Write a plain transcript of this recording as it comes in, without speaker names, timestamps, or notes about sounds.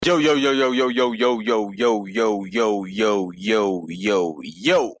Yo, yo, yo, yo, yo, yo, yo, yo, yo, yo, yo, yo, yo, yo,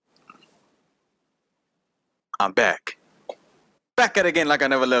 yo. I'm back. Back at it again like I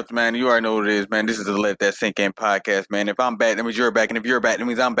never left, man. You already know what it is, man. This is the Let That Sink In podcast, man. If I'm back, that means you're back. And if you're back, that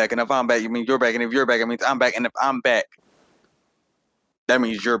means I'm back. And if I'm back, you mean you're back. And if you're back, it means I'm back. And if I'm back, that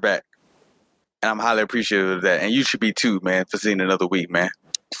means you're back. And I'm highly appreciative of that. And you should be too, man, for seeing another week, man.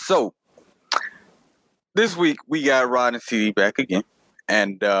 So, this week, we got Rod and CD back again.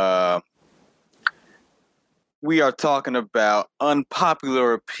 And we are talking about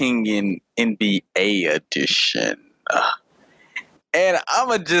Unpopular Opinion NBA edition. And I'm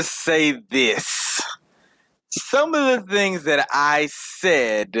going to just say this. Some of the things that I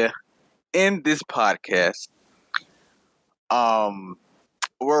said in this podcast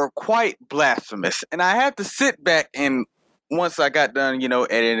were quite blasphemous. And I had to sit back and once I got done,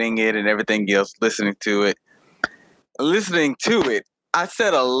 editing it and everything else, listening to it, I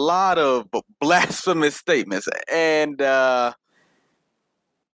said a lot of blasphemous statements, and I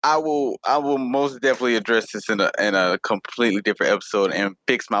will most definitely address this in a completely different episode and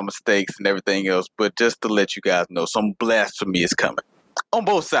fix my mistakes and everything else. But just to let you guys know, some blasphemy is coming on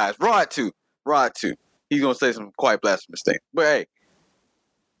both sides. Rod too. He's gonna say some quite blasphemous things. But hey,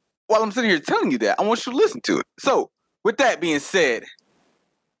 while I'm sitting here telling you that, I want you to listen to it. So, with that being said,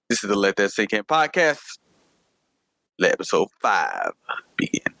 this is the Let That Sink In podcast. Let episode 5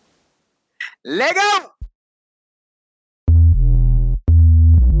 begin. Let go!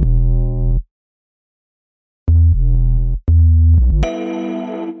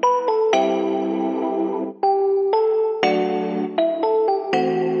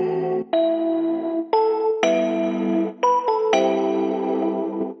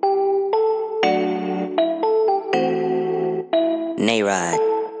 Nayrod.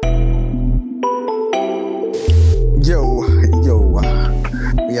 Yo,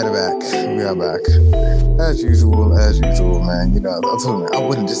 we are back. As usual, man. I told you, I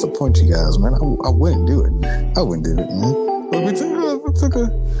wouldn't disappoint you guys, man. I wouldn't do it, man. But we took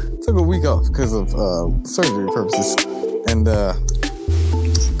a week off because of surgery purposes, and other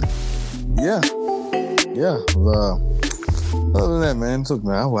than that, man,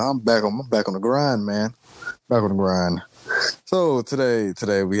 I'm back on the grind, man. Back on the grind. So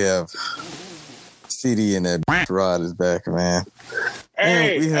today we have CD and that Rod is back, man.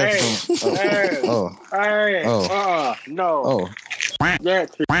 Hey, and we have no.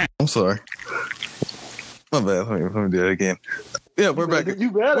 I'm sorry. My bad. Let me do that again. Yeah, we're back.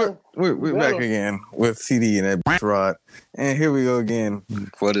 You better. We're back again with CD and that Rod, and here we go again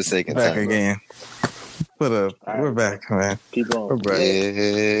for the second back time. Again. But we're back, man. Keep going. We're back.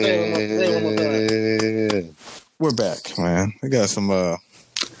 Say one more time. We're back, man. We got some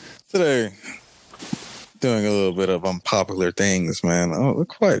today. Doing a little bit of unpopular things, man. Oh, we're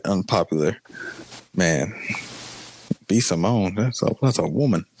quite unpopular, man. B. Simone, that's a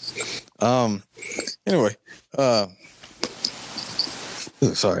woman. Anyway,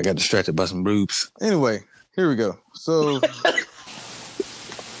 sorry, I got distracted by some boobs. Anyway, here we go. So,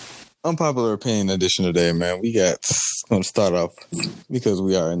 unpopular opinion edition today, man. We got going to start off because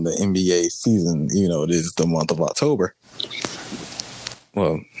we are in the NBA season. It is the month of October.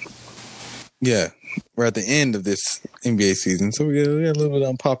 Well, yeah. We're at the end of this NBA season, so we got a little bit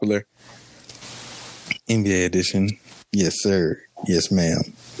unpopular NBA edition. Yes, sir. Yes,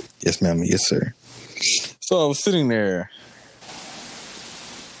 ma'am. Yes, ma'am. Yes, sir. So I was sitting there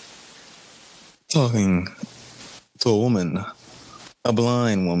talking to a woman, a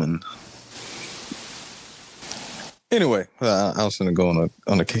blind woman. Anyway, I was going to go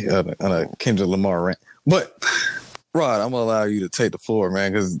on a Kendrick Lamar rant, but Rod, I'm going to allow you to take the floor,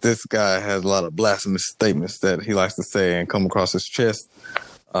 man, because this guy has a lot of blasphemous statements that he likes to say and come across his chest.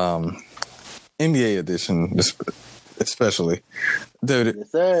 NBA edition, especially. Dude,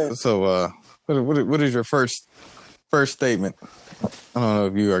 Yes, sir. So, what is your first statement? I don't know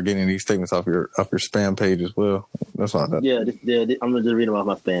if you are getting these statements off your spam page as well. That's all that. Yeah, I'm going to just read them off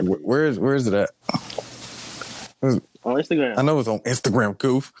my spam. Where is it at? On Instagram. I know it's on Instagram,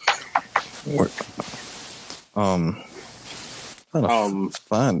 goof. You're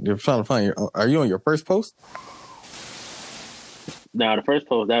trying to find are you on your first post? Now the first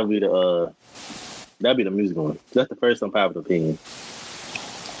post that'd be the music one. That's the first unpopular opinion.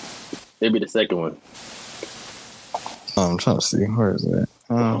 It'd be the second one. I'm trying to see where is that.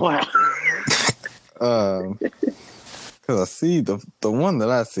 Wow. Because I see the one that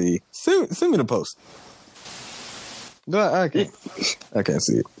I see. Send me the post. I can't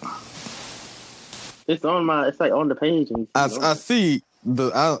see it. It's like on the page. And I see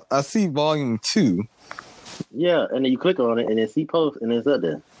I see volume 2. Yeah, and then you click on it, and then see post, and it's up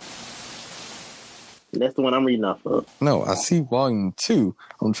there. That's the one I'm reading off of. No, I see volume 2.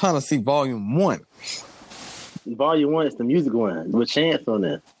 I'm trying to see volume 1. Volume 1 is the music one with Chance on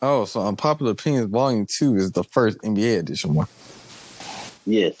there. Oh, so Unpopular Opinions volume 2 is the first NBA edition one.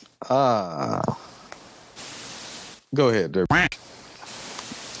 Yes. Go ahead, Derby.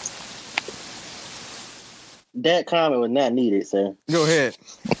 That comment was not needed, sir. Go ahead.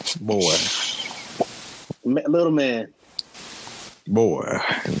 Boy. Little man. Boy.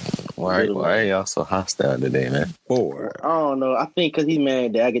 Why are y'all so hostile today, man? Boy. I don't know. I think because he's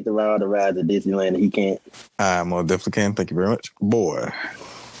mad that I get to ride all the rides at Disneyland and he can't. I most definitely can. Thank you very much. Boy.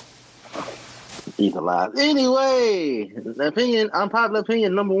 He's alive. Anyway, unpopular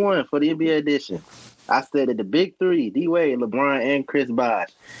opinion number 1 for the NBA edition. I said that the big three, D-Wade, LeBron, and Chris Bosh,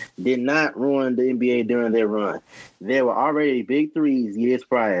 did not ruin the NBA during their run. There were already big threes years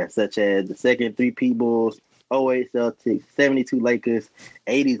prior, such as the second 3P Bulls, 08 Celtics, 72 Lakers,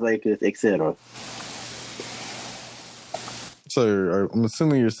 80s Lakers, etc. So I'm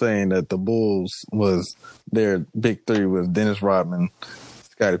assuming you're saying that the Bulls was their big three was Dennis Rodman,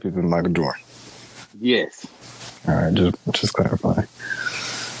 Scottie Pippen, Michael Jordan. Yes. All right, just clarifying.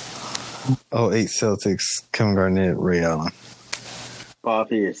 08 Celtics, Kevin Garnett, Ray Allen. Paul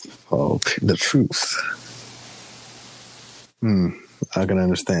Pierce. Oh, the truth. I can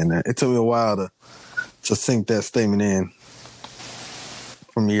understand that. It took me a while to sink that statement in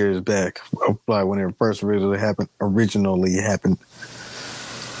from years back, like when it first originally happened.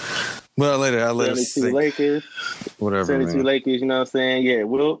 But later, I let it sink. Lakers. Whatever, 72 man. Lakers, you know what I'm saying? Yeah,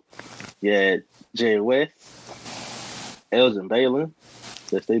 Wilt. Yeah, Jerry West. Elgin Baylor.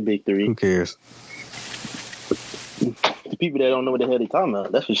 That's their big three. Who cares? The people that don't know what the hell they talking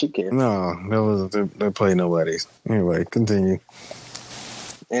about, that's what she cares. No, that wasn't. They play nobody's. Anyway, continue.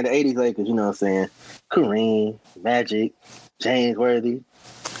 And the 80s Lakers, you know what I'm saying? Kareem, Magic, James Worthy.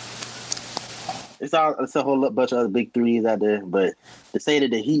 It's a whole bunch of other big threes out there, but to say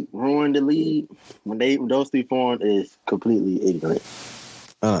that the Heat ruined the league when those three formed is completely ignorant.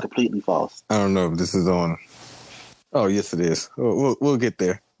 Completely false. I don't know if this is on. Oh, yes, it is. We'll get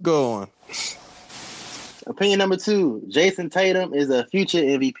there. Go on. Opinion number 2, Jason Tatum is a future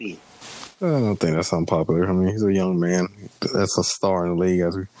MVP. I don't think that's unpopular. I mean, he's a young man. That's a star in the league.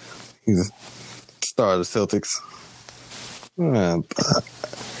 He's a star of the Celtics. Let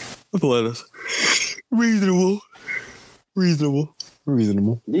us. Reasonable.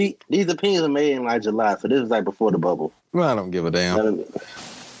 These opinions are made in like July, so this was like before the bubble. Well, I don't give a damn.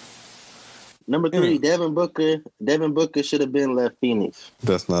 Number 3, Devin Booker should have been left Phoenix.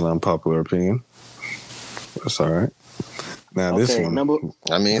 That's not an unpopular opinion. That's all right. Now this one.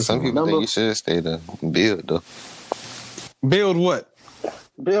 Some people think you should have stayed to build though. Build what?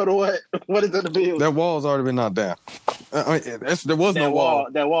 Build what? What is it to build? That wall's already been knocked down. There was no wall.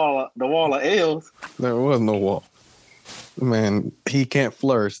 The wall of L's. There was no wall. Man, he can't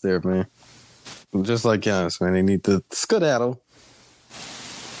flourish there, man. Just like Giannis, man. They need to skedaddle.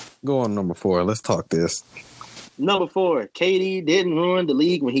 Go on number 4. Let's talk this. Number 4, KD didn't ruin the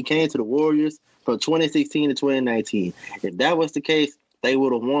league when he came to the Warriors from 2016 to 2019. If that was the case, they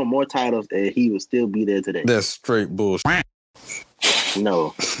would have won more titles and he would still be there today. That's straight bullshit.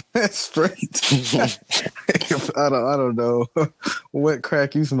 No. That's straight. I don't know what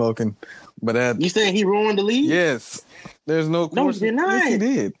crack you smoking, but you saying he ruined the league? Yes. There's no question. No, yes, he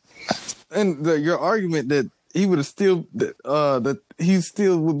did. And your argument that he would have still that he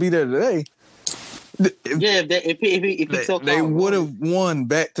still would be there today. If he so they would have won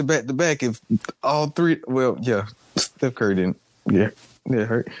back to back if all three. Well, yeah, Steph Curry didn't. Yeah, it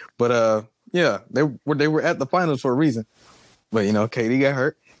hurt. But they were at the finals for a reason. But KD got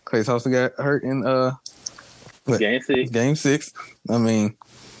hurt. Klay Thompson got hurt in Game 6. I mean,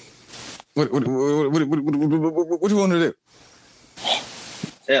 what you want to do?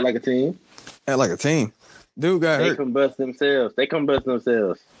 Act like a team. Act like a team. Dude got hurt. They combust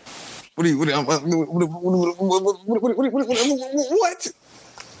themselves. What?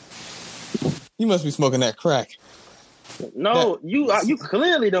 You must be smoking that crack. No, you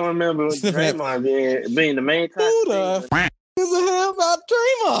clearly don't remember Draymond being the main time. Who the f*** is a hell about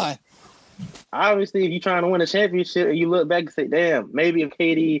Draymond? Obviously, if you're trying to win a championship and you look back and say, damn, maybe if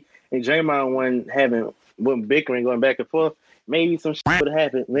KD and Draymond wasn't bickering, going back and forth, maybe some shit would have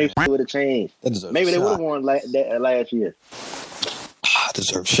happened. Maybe shit would have changed. Maybe they would have won last year. I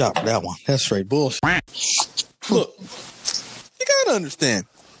deserve a shot for that one. That's straight bullshit. Look, you gotta understand.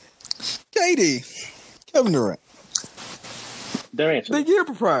 KD, Kevin Durant. The year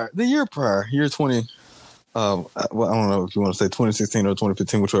prior, year 20. Well, I don't know if you want to say 2016 or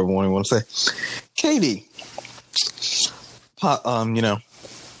 2015, whichever one you want to say. KD,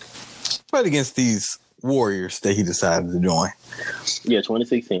 played against these Warriors that he decided to join. Yeah,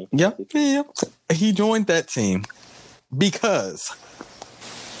 2016. Yep. He joined that team because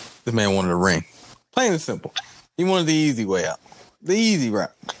the man wanted a ring. Plain and simple. He wanted the easy way out. The easy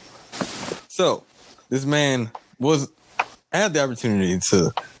route. So, this man had the opportunity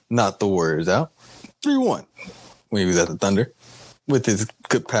to knock the Warriors out 3-1 when he was at the Thunder with his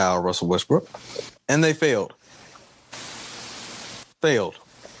good pal Russell Westbrook. And they failed.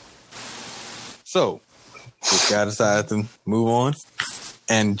 So, this guy decided to move on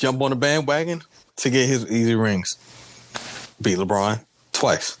and jump on the bandwagon to get his easy rings. Beat LeBron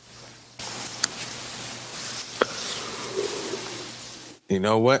twice. You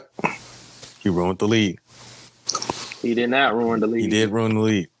know what? He ruined the league. He did not ruin the league. He did ruin the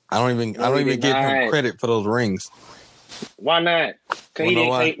league. I don't even give him credit for those rings. Why not?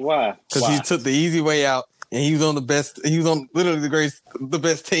 Why? Because he took the easy way out, and he was on the best. He was on literally the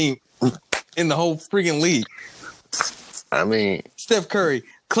best team in the whole freaking league. I mean, Steph Curry,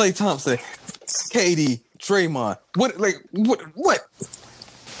 Klay Thompson, KD, Draymond. What?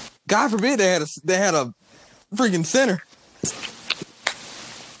 God forbid they had a freaking center.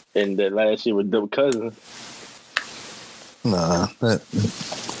 And that last year with Double Cousins. Nah, bro.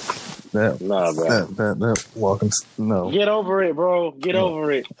 That walking. No. Get over it, bro. Get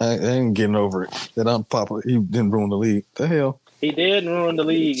over it. I ain't getting over it. That Unpopular. He didn't ruin the league. The hell. He did ruin the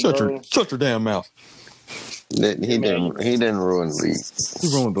league. Shut your damn mouth. He didn't ruin the league. He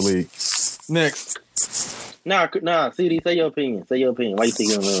ruined the league. Next. Nah. CD, say your opinion. Why you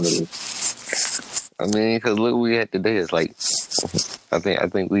think he ruined the league? I mean, because look, we had today. It's like, I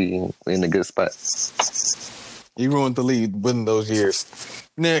think we in a good spot. He ruined the league within those years.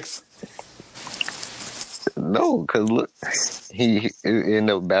 Next. No, because look, he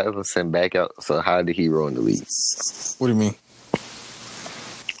ended up balancing back out. So how did he ruin the league? What do you mean?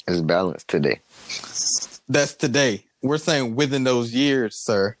 It's balanced today. That's today. We're saying within those years,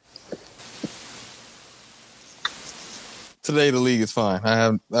 sir. Today the league is fine. I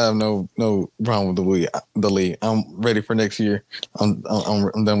have no problem with the league. I'm ready for next year. I'm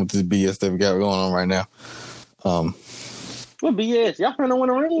done with this BS that we got going on right now. What BS? Y'all finna win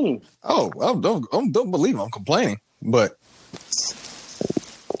a ring. Oh, I don't believe I'm complaining, but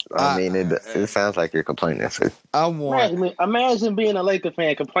I mean, it sounds like you're complaining. So. Imagine being a Laker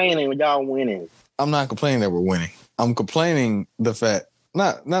fan complaining when y'all winning. I'm not complaining that we're winning. I'm complaining the fact,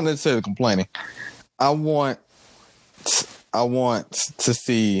 not necessarily complaining. I want to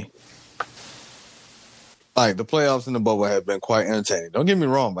see, like, the playoffs in the bubble have been quite entertaining. Don't get me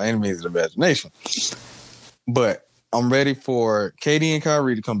wrong, by any means of the imagination. But I'm ready for KD and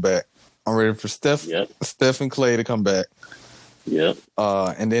Kyrie to come back. I'm ready for Steph and Klay to come back. Yep.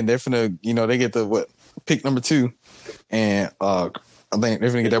 And then they're finna, they get the pick number 2, and I think they're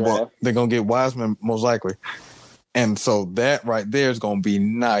gonna get that ball. They're gonna get Wiseman most likely, and so that right there is gonna be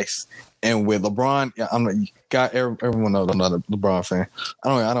nice. And with LeBron, everyone knows I'm not a LeBron fan.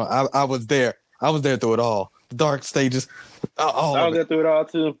 I was there. I was there through it all. The dark stages. I was there through it all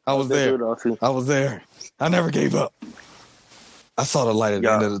too. I was there. I never gave up. I saw the light at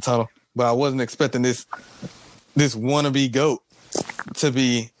the end of the tunnel, but I wasn't expecting this wannabe GOAT to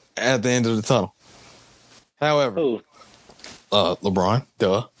be at the end of the tunnel. However, LeBron,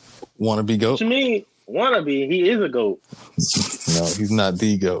 wannabe GOAT. What you mean wannabe? He is a GOAT. No, he's not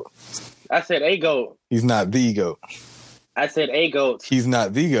the GOAT. I said a GOAT. He's not the GOAT. I said a GOAT. He's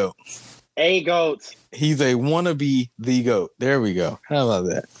not the GOAT. A GOAT. He's a wannabe the GOAT. There we go. How about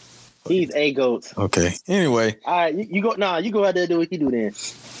that? He's a GOAT. Okay. Anyway. All right, you go. Nah, you go out there and do what you do then.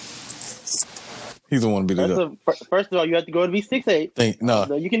 He's the one to be the GOAT. First of all, you have to go to be 6'8".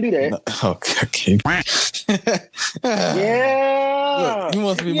 No, you can do that. No. Okay. Yeah. Look, he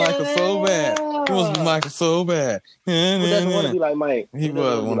wants to be Michael so bad. He wants to be Michael so bad. Who doesn't want to be like Mike? He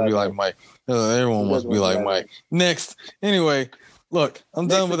does want to be like Mike. Everyone wants to be like Mike. Next. Anyway, look, I'm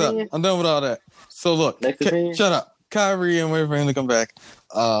done with that. I'm done with all that. So look, shut up. Kyrie and wait for him to come back.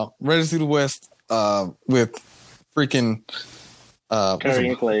 Ready to see the West with freaking Curry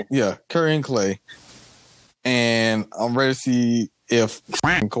and Klay. Yeah, Curry and Klay. And I'm ready to see if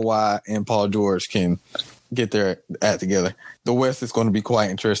Kawhi and Paul George can get their act together. The West is going to be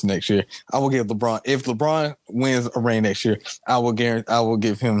quite interesting next year. I will give LeBron, if LeBron wins a ring next year, I will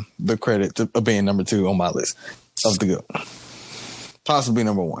give him the credit of being number 2 on my list of the GOAT. Possibly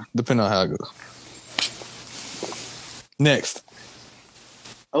number 1, depending on how it goes. Next.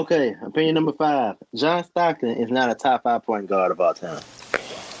 Okay, opinion number 5. John Stockton is not a top 5 point guard of all time.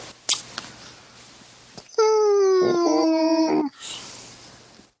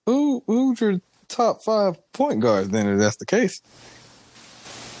 Who's your top 5 point guards then, if that's the case?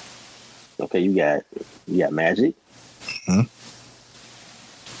 Okay, you got Magic. Hmm?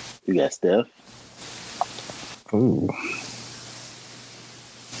 You got Steph. Ooh.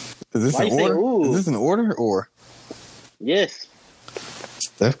 Is this Why in you say order? ooh? Is this in order or Yes.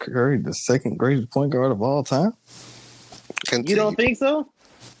 Steph Curry, the second greatest point guard of all time? You don't think so?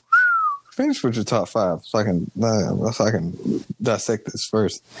 Finish with your top five so I can dissect this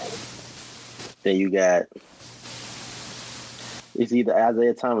first. Then you got it's either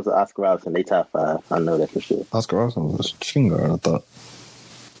Isaiah Thomas or Oscar Robertson. They top five. I know that for sure. Oscar Robertson was a shooting guard, I thought.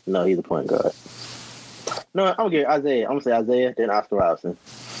 No, he's a point guard. No, I'm gonna get Isaiah. I'm gonna say Isaiah, then Oscar Robertson,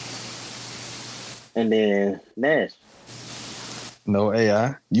 and then Nash. No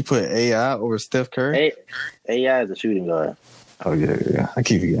AI. You put AI over Steph Curry? AI is a shooting guard. Oh yeah. I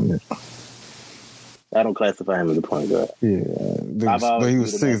keep forgetting it. I don't classify him as a point guard. Yeah, but he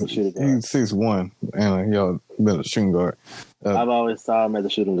was 6'1", and y'all been a shooting guard. I've always saw him as a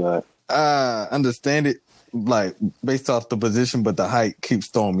shooting guard. I understand it, like based off the position, but the height keeps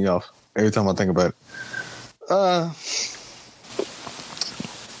throwing me off every time I think about it. All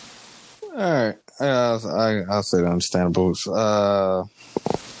right, I'll say the understandable.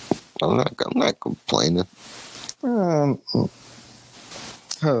 I'm not complaining.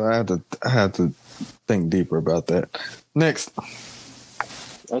 I have to think deeper about that. Next.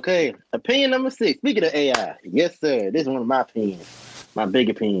 Okay, opinion number 6. Speaking of AI, yes, sir. This is one of my opinions, my big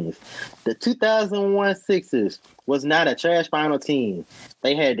opinions. The 2001 Sixers was not a trash final team.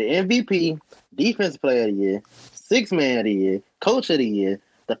 They had the MVP, Defensive Player of the Year, Sixth Man of the Year, Coach of the Year,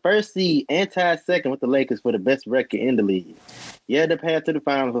 the first seed and tied second with the Lakers for the best record in the league. Yeah, the path to the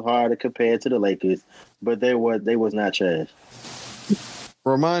finals was harder compared to the Lakers, but they was not trash.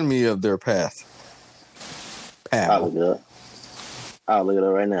 Remind me of their path. I'll look it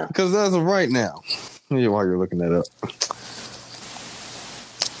up right now. Because as of right now, while you're looking that up,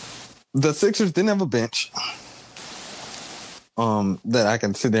 the Sixers didn't have a bench that I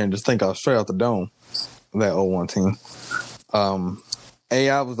can sit there and just think of straight out the dome. That 0-1 team.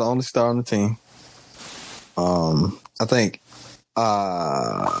 AI was the only star on the team. I think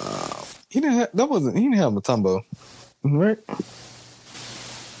he didn't have Mutombo, right?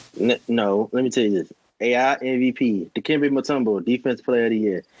 No, let me tell you this. AI MVP, Dikembe Mutombo, Defensive Player of the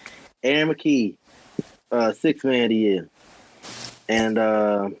Year, Aaron McKee, Sixth Man of the Year, and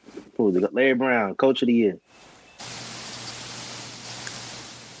who was it? Larry Brown, Coach of the Year.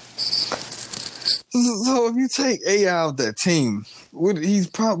 So if you take AI out of that team, would he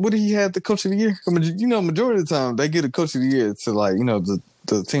have the Coach of the Year? I mean, majority of the time they get a Coach of the Year to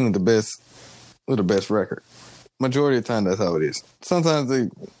the team with the best record. Majority of the time, that's how it is. Sometimes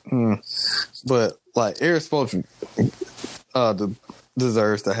but like Eric Spoelstra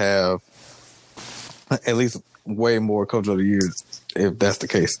deserves to have at least way more Coach of the Years if that's the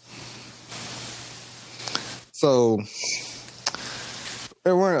case. So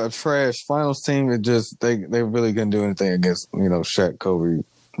they weren't a trash finals team. It just they really couldn't do anything against Shaq, Kobe,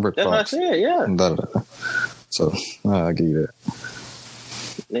 Rick That's Fox. what I said, yeah. So I'll give you that.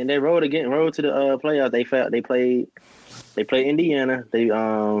 Then they rode to the playoffs. They played Indiana. They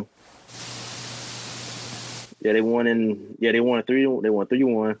won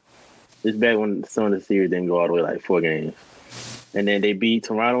 3-1. This back when some of the series didn't go all the way, like 4 games. And then they beat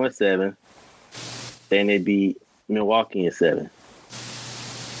Toronto in 7. Then they beat Milwaukee in 7.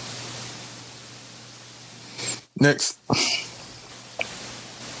 Next.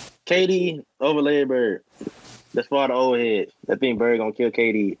 KD over Larry Bird. That's for all the old heads. I think Bird gonna kill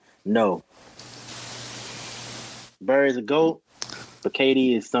KD. No. Bird's a GOAT, but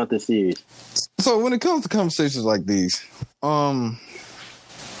KD is something serious. So when it comes to conversations like these,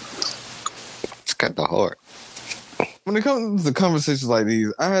 it's kind of hard. When it comes to conversations like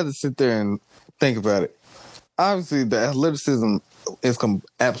these, I had to sit there and think about it. Obviously, the athleticism is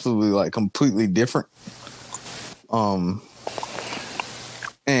absolutely completely different.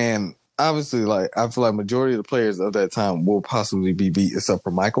 And obviously, I feel like majority of the players of that time will possibly be beat except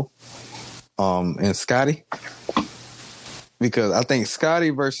for Michael, and Scotty. Because I think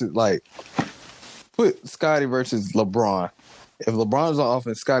put Scotty versus LeBron. If LeBron's on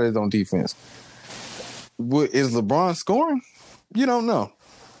offense, Scotty's on defense. Is LeBron scoring? You don't know.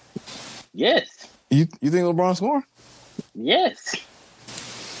 Yes. You think LeBron's scoring? Yes.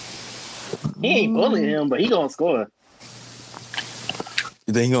 He ain't bullying him, but he gonna score.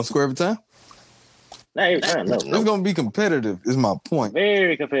 You think he gonna score every time? Not every time, no. It's gonna be competitive, is my point.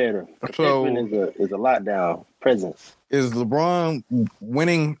 Very competitive. So is a lockdown presence. Is LeBron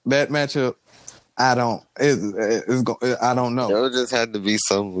winning that matchup? I don't. I don't know. There would just have to be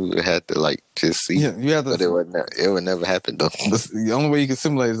something we would have to like just see. Yeah, you have to. But it would never happen though. The only way you can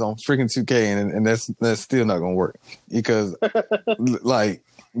simulate is on freaking 2K, and that's still not gonna work because like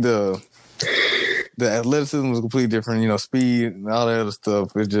the athleticism was completely different. You know, speed and all that other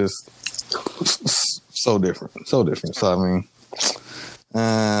stuff. It's just so different. So I mean,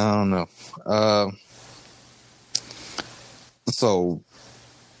 I don't know. So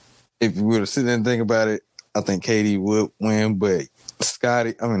if we were to sit there and think about it, I think KD would win, but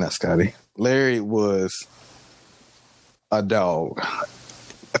Larry was a dog.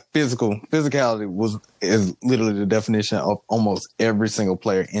 Physicality is literally the definition of almost every single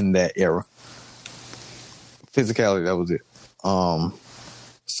player in that era. Physicality, that was it.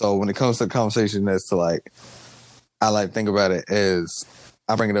 So when it comes to the conversation as to like, I like to think about it as,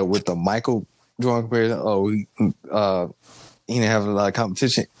 I bring it up with the Michael Jordan comparison. Oh, he didn't have a lot of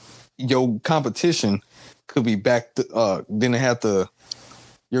competition. Your competition could be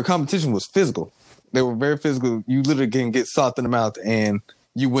your competition was physical. They were very physical. You literally can get socked in the mouth and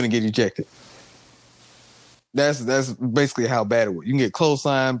you wouldn't get ejected. That's basically how bad it was. You can get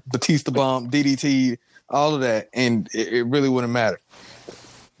clothesline, Batista bomb, DDT, all of that, and it really wouldn't matter.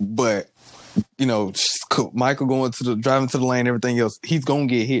 But, you know, Michael driving to the lane, everything else, he's going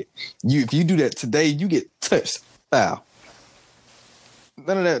to get hit. If you do that today, you get touched, foul.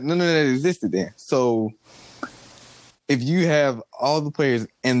 None of that existed then. So if you have all the players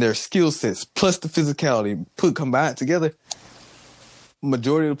and their skill sets plus the physicality combined together,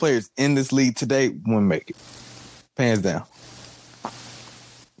 majority of the players in this league today wouldn't make it. Hands down.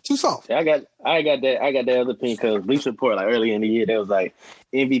 Too soft. I got that other opinion because Bleacher Report, like earlier in the year, there was like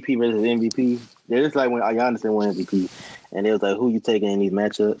MVP versus MVP. It's like when Giannis won MVP, and it was like who you taking in these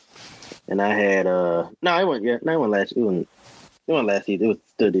matchups. And I had it wasn't last season. It was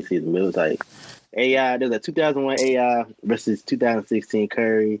still this season, but it was like AI. There's a 2001 AI versus 2016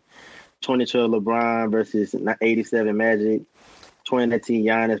 Curry, 2012 LeBron versus 87 Magic, 2019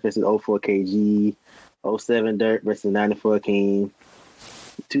 Giannis versus 04 KG, 07 Dirk versus 94 King,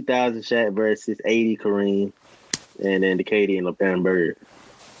 2000 Shaq versus 80 Kareem, and then the KD and LeBron Bird.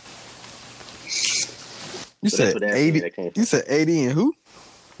 You said 80. You said 80 and who?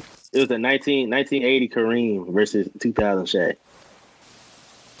 It was a 1980 Kareem versus 2000 Shaq.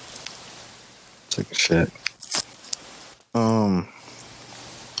 Take a shot. Oh,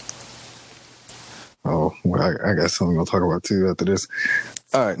 well, I got something to talk about too after this.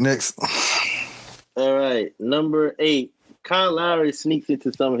 All right, next. All right, number 8. Kyle Lowry sneaks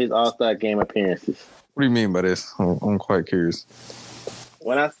into some of his All-Star game appearances. What do you mean by this? I'm quite curious.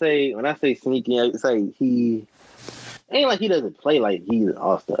 When I say sneaking, it's like he ain't like he doesn't play like he's an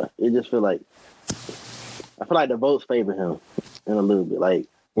All-Star. It just feel like the votes favor him in a little bit. Like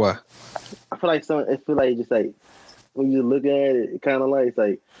why? I feel like just like when you look at it, it kind of like it's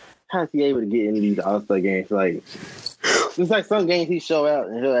like how's he able to get into these All-Star games? Like it's like some games he show out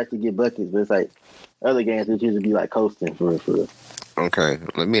and he'll actually get buckets, but it's like other games it usually be like coasting for real. Okay,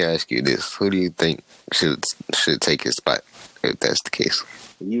 let me ask you this: who do you think should take his spot if that's the case?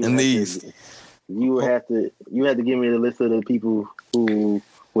 You would have to give me the list of the people who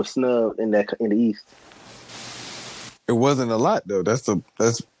were snubbed in the East. It wasn't a lot though. That's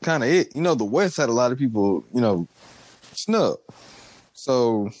kind of it. You know, the West had a lot of people, you know, snubbed.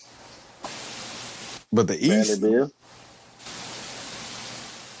 So, but the East,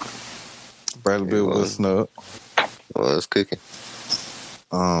 Bradley Beal was snubbed. Well, it's cooking.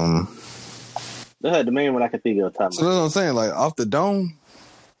 That's the main one I can think of. Top. So that's what I'm saying. Like off the dome.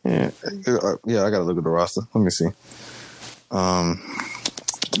 Yeah. I gotta look at the roster. Let me see.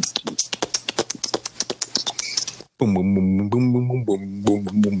 Boom, boom, boom, boom, boom, boom, boom, boom,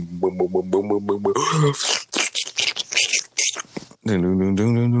 boom, boom, boom, boom, boom, boom, boom.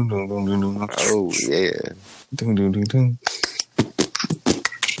 Oh yeah.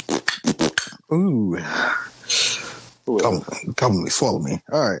 Ooh. Come me, swallow me.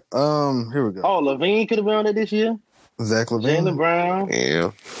 All right. Here we go. Oh, Levine could have been on it this year. Zach LaVine. Jaylen Brown.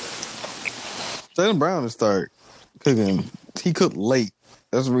 Yeah. Jaylen Brown started cooking. He cooked late.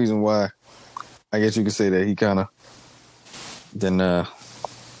 That's the reason why I guess you could say that he kind of then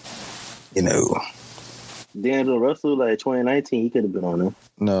you know. D'Angelo Russell, like 2019, he could have been on there.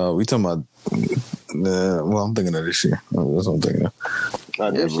 No, we talking about well, I'm thinking of this year. That's what I'm thinking of.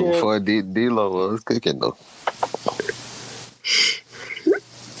 This year? Before D-Lo was cooking though.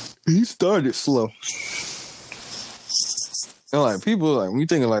 He started slow. And like people like when you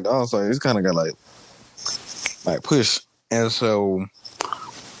thinking like the All-Star, it's kind of got like push. And so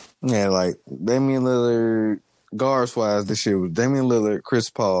yeah, like Damian Lillard, guards wise this year was Damian Lillard, Chris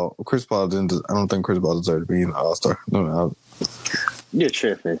Paul. Chris Paul didn't. I don't think Chris Paul deserved to be an All-Star. No. You're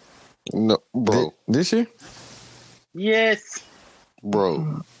tripping. No, bro. This year? Yes.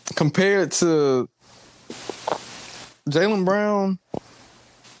 Bro. Compared to Jaylen Brown,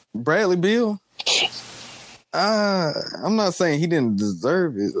 Bradley Beal, I'm not saying he didn't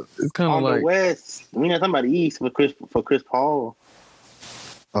deserve it. It's kind of on like the West. We're not talking about the East for Chris Paul.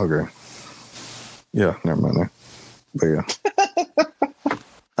 okay. Yeah, never mind that. But yeah,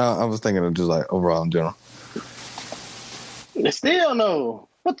 I was thinking of just like overall in general. Still no.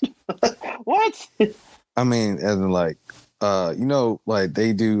 What? I mean, as in like, like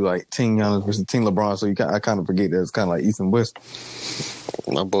they do like Team Giannis versus Team LeBron. So I kind of forget that it's kind of like East and West.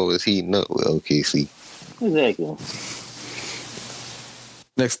 My boy is heating up with OKC. Exactly.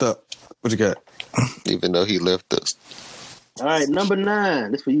 Next up, what you got? Even though he left us. All right, number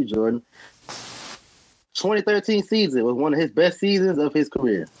 9. This for you, Jordan. 2013 season was one of his best seasons of his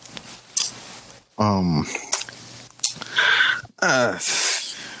career. They're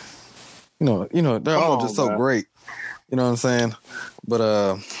all just so great. You know what I'm saying?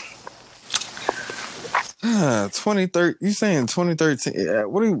 But 2013. You saying 2013?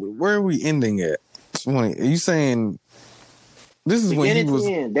 Where are we ending at? Are you saying this is when he was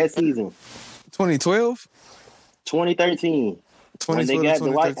that season? 2012, 2013. When they got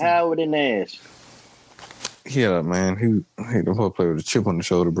Dwight Howard and Nash. Yeah, man. He the whole play with a chip on the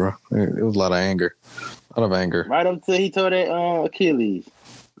shoulder, bro. It was a lot of anger. Right up until he tore that Achilles.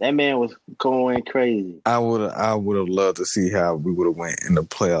 That man was going crazy. I would have loved to see how we would have went in the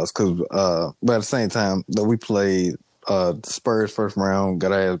playoffs because, but at the same time, though we played Spurs first round,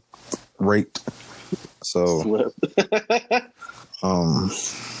 got our ass raped. So,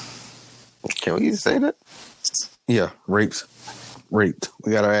 can we say that? Yeah, raped. We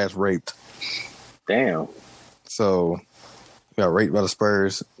got our ass raped. Damn. So, we got raped by the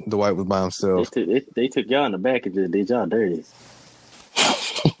Spurs. Dwight was by himself. They took y'all in the back and just did y'all dirty.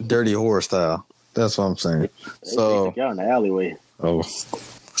 Dirty horror style. That's what I'm saying. They took y'all in the alleyway. Oh.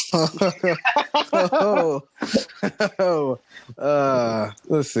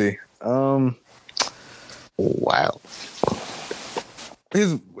 Let's see. Wow.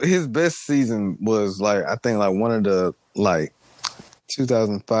 His best season was like I think like one of the like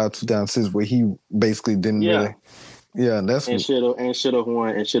 2005 2006 where he basically didn't really. Yeah, that's should have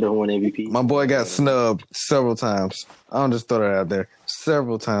won MVP. My boy got snubbed several times. I'll just throw that out there.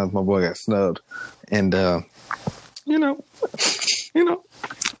 Several times my boy got snubbed, and my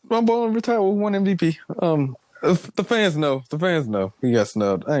boy retired with one MVP. The fans know he got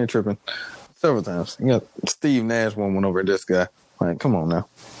snubbed. I ain't tripping. Several times. You got Steve Nash won over this guy. Like, come on now.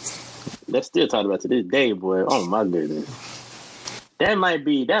 That's still talked about to this day, boy. Oh my goodness. That might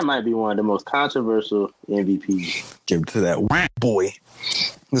be one of the most controversial MVPs. Give it to that boy.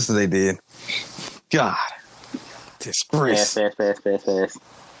 This is what they did. God. Disgrace. Fast.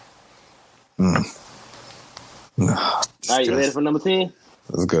 No, all right, you ready for number 10?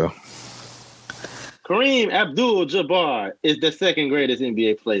 Let's go. Kareem Abdul-Jabbar is the second greatest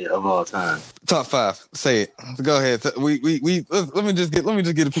NBA player of all time. Top 5. Say it. Go ahead. We let me just get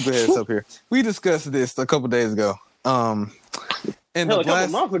the people heads up here. We discussed this a couple days ago. And a couple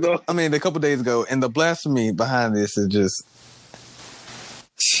months ago. I mean, a couple days ago, and the blasphemy behind this is just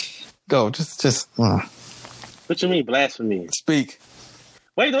go. Just. What you mean blasphemy? Speak.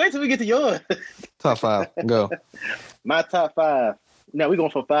 Wait till we get to yours. Top 5. Go. My top 5. Now we're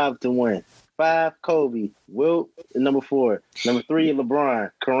going from 5 to 1. 5, Kobe. Wilt, number 4. Number 3,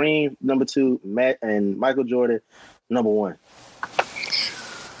 LeBron. Kareem, number 2. Matt and Michael Jordan, number 1.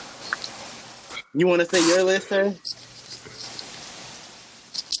 You want to say your list, sir?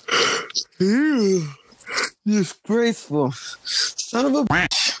 Disgraceful. Son of a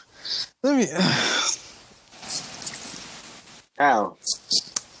bitch. Let me. How?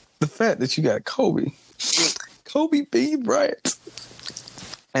 The fact that you got Kobe B. Bryant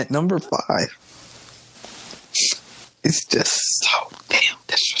at number 5. It's just so damn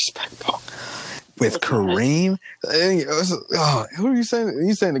disrespectful. With Kareem, who are you saying? Are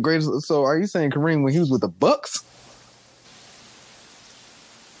you saying the greatest? So are you saying Kareem when he was with the Bucks?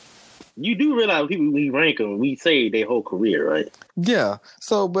 You do realize we rank them. We say their whole career, right? Yeah.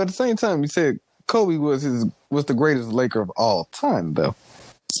 So, but at the same time, you said Kobe was the greatest Laker of all time, though.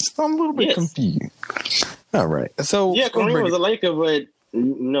 So I'm a little bit confused. All right. So yeah, Kareem was a Laker, but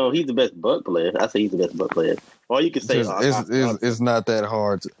no, he's the best Buck player. I say he's the best Buck player. Or you could say it's not that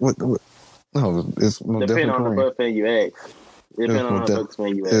hard. No, it's depending on the Buck fan you ask. Depending on the Bucks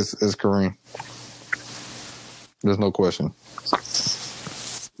fan you ask. It's Kareem. There's no question.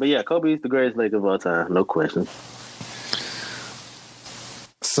 But yeah, Kobe is the greatest Laker of all time, no question.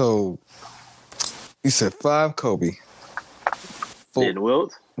 So you said 5 Kobe. Then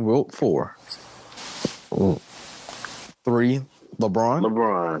Wilt? Wilt 4. 3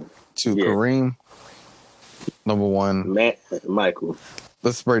 LeBron. 2 Kareem. Number 1 Michael.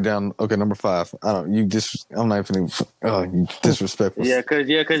 Let's break down. Okay, number 5. I'm not even. You disrespectful. Yeah, cause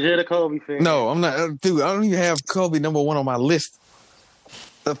you're the Kobe fan. No, I'm not, dude. I don't even have Kobe number 1 on my list.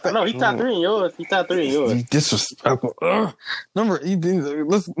 No, he top 3 in yours. You disrespectful. Let's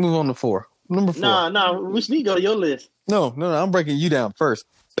move on to 4. Number 4. Nah. We should go to your list. No. I'm breaking you down first,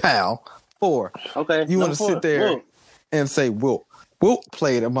 pal. 4. Okay. You want to sit there and say Wilt? Wilt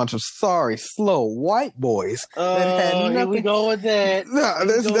played a bunch of sorry, slow white boys that had nothing. Here we go with that. No,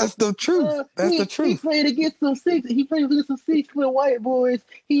 that's the truth. That's the truth. He played against some 6-foot white boys.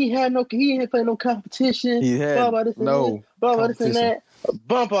 He didn't play no competition. He had no competition.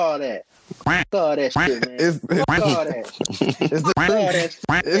 Bump all that. Fuck all that shit, man. Fuck all that. It's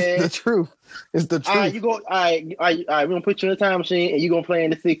the truth. It's the truth. All right, we're gonna put you in a time machine and you're gonna play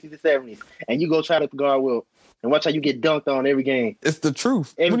in the 60s and 70s. And you go try to guard Wilt. And watch how you get dunked on every game. It's the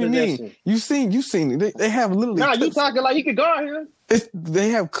truth. What do you mean? You seen it. They have literally. Nah, you talking like you could guard him. They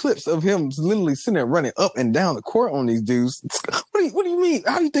have clips of him literally sitting there running up and down the court on these dudes. What do you mean?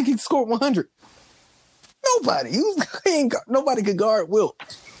 How do you think he scored 100? Nobody. Nobody could guard Wilt.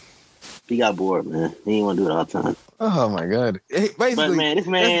 He got bored, man. He didn't want to do it all the time. Oh my god! Basically, but man, this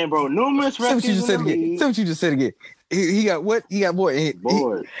man, bro, numerous records. Say what you just said again. He got what? He got bored.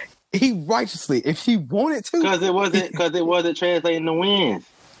 Bored. He righteously, if he wanted to, because it wasn't translating to wins.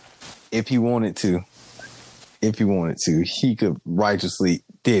 If he wanted to, he could righteously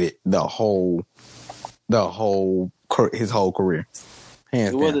did it his whole career.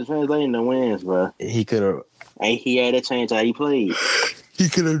 Hands down. Wasn't translating to wins, bro. He could have. And he had to change how he played. He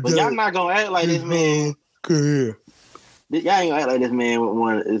could have. But y'all not gonna act like this man. Career. Y'all ain't gonna act like this man with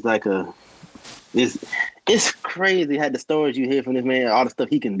one. It's like It's crazy how the stories you hear from this man, all the stuff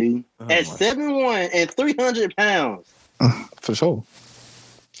he can do. At 7'1" and 300 pounds. For sure.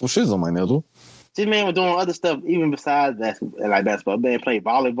 Well, shit's on my nizzle. This man was doing other stuff even besides basketball. Man played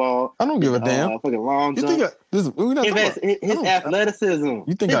volleyball. I don't give a damn. Fucking long jump. His athleticism.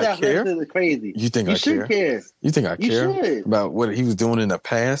 You think I care? Is crazy. You think I care? Care? You think I care about what he was doing in the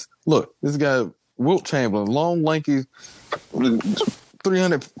past? Look, this guy, Wilt Chamberlain, long, lanky,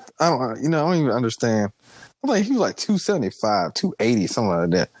 300. I don't even understand. I'm like, he was like 275, 280, something like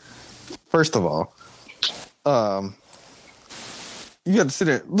that. First of all, you got to sit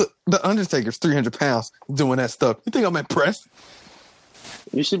there. Look, the Undertaker's 300 pounds doing that stuff. You think I'm impressed?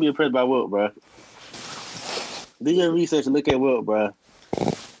 You should be impressed by Wilt, bro. Do your research and look at Wilt, bro.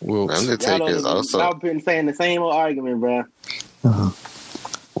 Wilt Undertaker is also. I've been saying the same old argument, bro.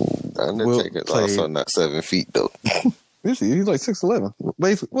 Undertaker is also not 7 feet though. He's like 6'11".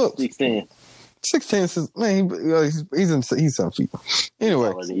 Basically, well, 6'10". 6'10", man. He's 7 feet.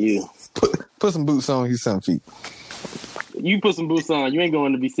 Anyway, put some boots on. He's 7 feet. You put some boots on. You ain't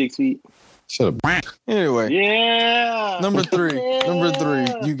going to be 6 feet. Shut up. Anyway, yeah. Number three.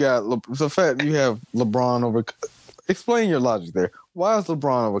 You got the fact you have LeBron over. Explain your logic there. Why is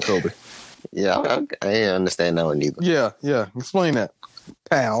LeBron over Kobe? Yeah, I didn't understand that one either. Yeah. Explain that,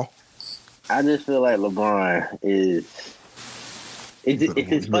 pal. I just feel like LeBron is. It's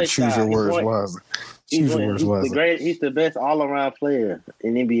his play style. Choose your words wisely. He's the best all-around player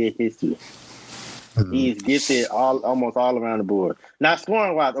in NBA history. Mm-hmm. He's gifted almost all around the board. Now,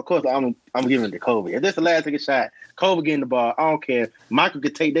 scoring-wise, of course, I'm giving it to Kobe. If this is the last shot, Kobe getting the ball. I don't care. Michael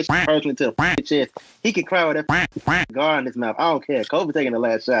could take that shit personally to the chest. He could cry with that guard in his mouth. I don't care. Kobe taking the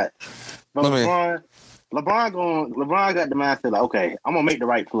last shot. But LeBron got the mindset like, okay, I'm gonna make the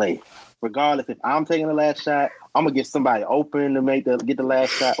right play. Regardless if I'm taking the last shot, I'm gonna get somebody open to get the last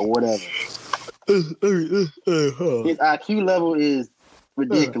shot or whatever. His IQ level is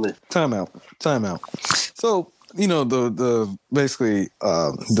ridiculous. Time out. So, the basically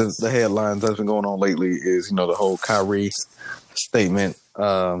the headlines that's been going on lately is, the whole Kyrie statement.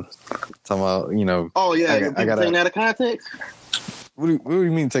 Talking about, Oh yeah, I got taking out of context. What do you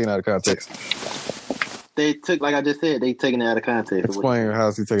mean taking out of context? They took, like I just said, they taking it out of context. Explain how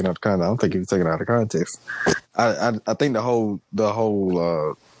is he taking out of context? I don't think he was taking it out of context. I think the whole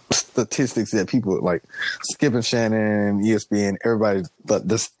statistics that people like Skip and Shannon, ESPN, everybody,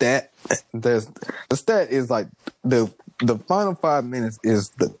 the stat is like the final 5 minutes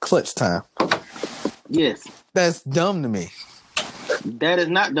is the clutch time. Yes, that's dumb to me. That is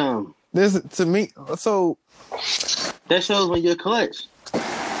not dumb. To me, so that shows when you're clutch.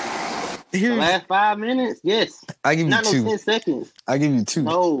 The last 5 minutes, yes. I give you Not 2. no 10 seconds. I give you 2.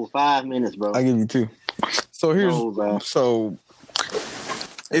 No, 5 minutes, bro. I give you 2. So here's bro. so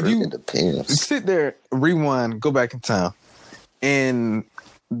if you sit there, rewind, go back in time, and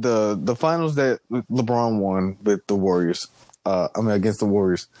the finals that LeBron won with the Warriors, against the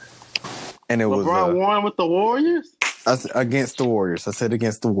Warriors, and it was LeBron won with the Warriors. Against the Warriors. I said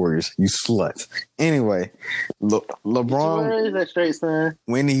against the Warriors. You slut. Anyway, LeBron. Is that straight, son?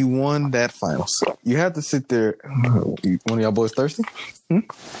 When he won that finals, you have to sit there. One of y'all boys thirsty?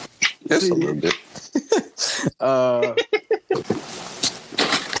 Just a little bit.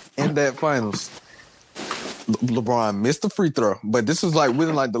 In that finals, LeBron missed the free throw, but this was like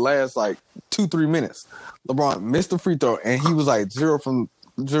within like the last like 2-3 minutes. LeBron missed the free throw, and he was like 0 from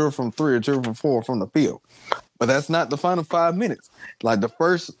 3 or 0 from 4 from the field. But that's not the final 5 minutes. Like the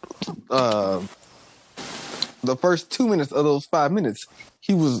first 2 minutes of those 5 minutes,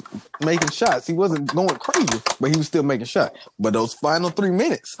 he was making shots. He wasn't going crazy, but he was still making shots. But those final 3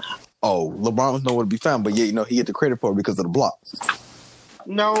 minutes, LeBron was nowhere to be found. But yeah, he get the credit for it because of the block.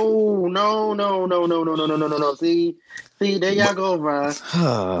 No. See, there y'all go, Brian.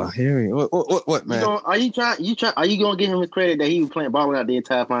 Here we go. What man? Are you gonna give him his credit that he was playing ball out the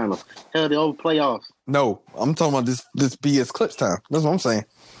entire finals? Hell, the over playoffs. No, I'm talking about this BS clutch time. That's what I'm saying.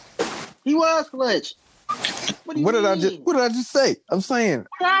 He was clutch. What did I just say? I'm saying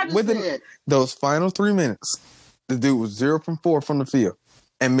within those final 3 minutes, the dude was 0 from 4 from the field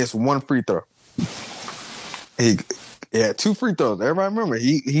and missed 1 free throw. He had 2 free throws. Everybody remember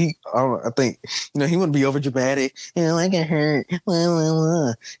I think he wouldn't be over dramatic. I get hurt.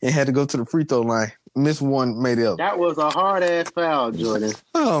 And had to go to the free throw line. Missed 1, made the other. That was a hard ass foul, Jordan.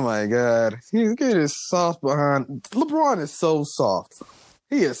 Oh my God, he's getting soft behind. LeBron is so soft.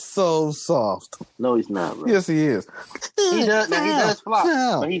 He is so soft. No, he's not, bro. Yes, he is. He does flop,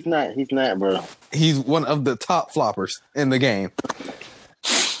 but he's not, bro. He's one of the top floppers in the game.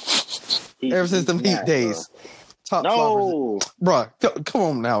 Ever since them Heat days. Top floppers. Bro, come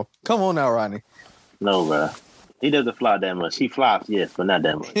on now, Rodney. No, bro. He doesn't flop that much. He flops, yes, but not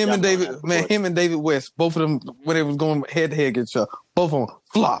that much. Him and David West, both of them, when they was going head to head against each other, both of them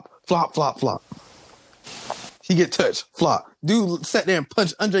flop. He get touched, flop. Dude sat there and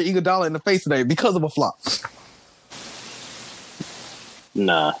punched Andre Iguodala in the face today because of a flop.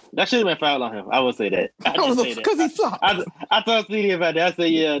 Nah, that should have been foul on him. I would say that. Because he flopped. I told CD about that. I said,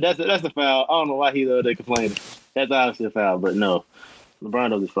 yeah, that's a foul. I don't know why he's over there complaining. That's obviously a foul, but no.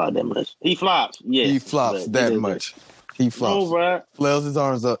 LeBron doesn't flop that much. He flops, yes. He flops that much. He flops. No, bro. Flails his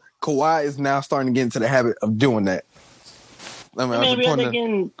arms up. Kawhi is now starting to get into the habit of doing that. Maybe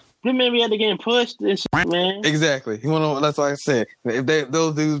had to get pushed and shit, man. Exactly. That's why I said. If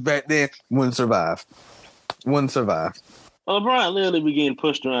those dudes back then wouldn't survive. Well, LeBron literally be getting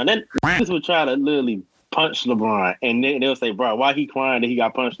pushed around. Then niggas would try to literally punch LeBron, and they'll say, bro, why he crying that he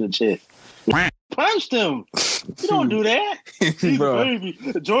got punched in the chest? Punched him. You don't do that. He's a baby.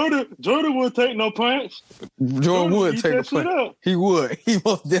 Jordan wouldn't take no punch. Jordan would take a punch. He would. He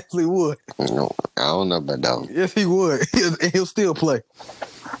most definitely would. No, I don't know about that one. Yes, he would. He'll still play.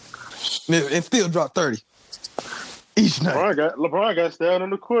 And still drop 30 each night. LeBron got stabbed on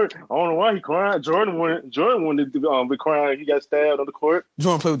the court. I don't know why he crying. Jordan wanted to be crying. He got stabbed on the court.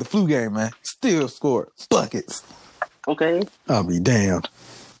 Jordan played with the flu game, man. Still scored buckets. Okay. I'll be damned.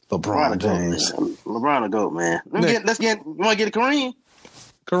 LeBron James. LeBron a GOAT, man. You want to get a Kareem?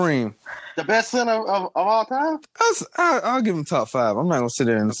 Kareem. The best center of all time? I'll give him top 5. I'm not going to sit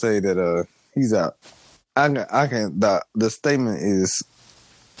there and say that he's out. The statement is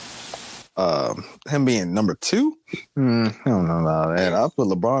him being number 2. I don't know about that. I'll put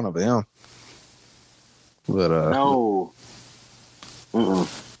LeBron over him. But no.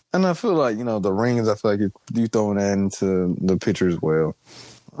 And I feel like, the rings, I feel like you throwing that into the picture as well.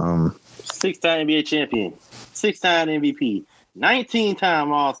 6-time NBA champion, 6-time MVP,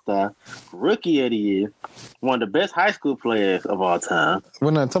 19-time All-Star, Rookie of the Year, one of the best high school players of all time.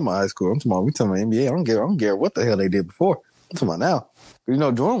 We're not talking about high school. We talking about NBA. I don't care what the hell they did before. I'm talking about now.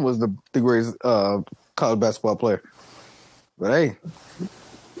 Jordan was the greatest college basketball player. But hey,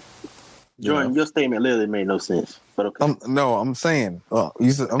 Jordan, your statement literally made no sense. But okay. I'm saying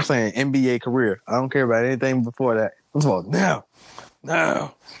NBA career. I don't care about anything before that. I'm talking about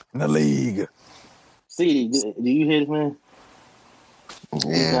now in the league. CD, do you hear this, man?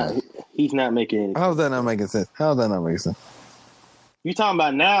 Yeah. He's not making any. How's that not making sense? You talking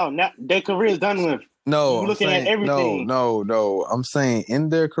about now their career is done with. No, you're looking at everything. No. I'm saying in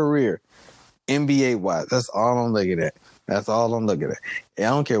their career, NBA wise, that's all I'm looking at. And I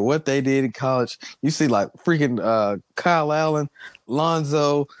don't care what they did in college. You see, like freaking Kyle Allen,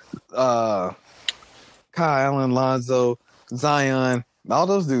 Lonzo, Kyle Allen, Lonzo, Zion, all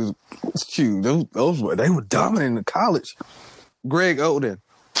those dudes. Shoot, those were they were dominant in college. Greg Oden,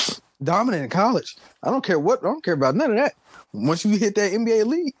 dominant in college. I don't care about none of that. Once you hit that NBA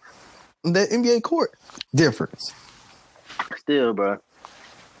league, that NBA court, different. Still, bro.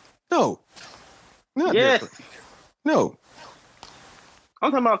 No, not Yes. different. No.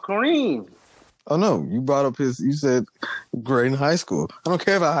 I'm talking about Kareem. Oh no, you brought up you said great in high school. I don't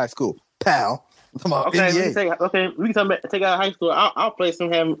care about high school, pal. I'm talking about Okay, NBA. we can take out high school. I'll place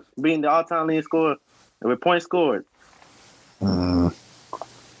him being the all-time leading scorer with points scored.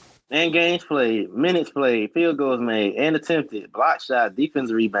 And games played, minutes played, field goals made, and attempted, block shots,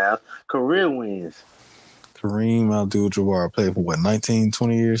 defensive rebounds, career wins. Kareem Abdul-Jabbar played for 19,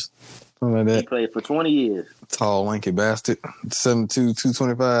 20 years? Something like that. He played for 20 years. Tall, lanky bastard. 7'2",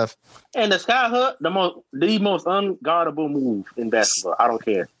 225. And the sky hook, the most unguardable move in basketball. I don't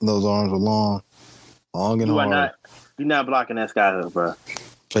care. Those arms are long and hard. You're not blocking that sky hook, bro.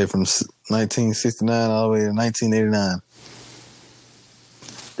 Played from 1969 all the way to 1989.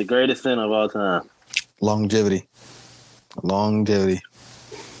 The greatest center of all time. Longevity.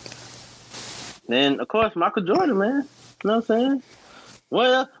 And, of course, Michael Jordan, man. You know what I'm saying?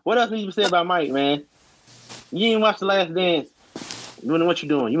 What else need you to say about Mike, man? You ain't watched The Last Dance. What you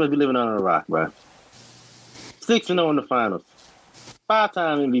doing? You must be living under a rock, bro. 6-0 in the finals.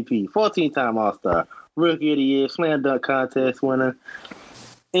 5-time MVP. 14-time All-Star. Rookie of the Year. Slam dunk contest winner.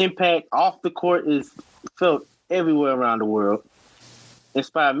 Impact off the court is felt everywhere around the world.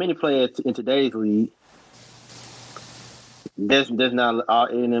 Inspired many players in today's league. There's not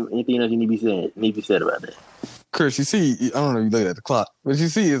anything else you need to be said about that. Chris, you see, I don't know if you look at the clock, but you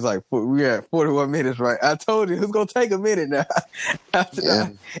see it's like, we at 41 minutes, right? I told you it's going to take a minute now.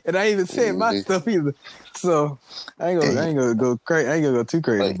 And I ain't even said my stuff either. So I ain't gonna go crazy. I ain't gonna go too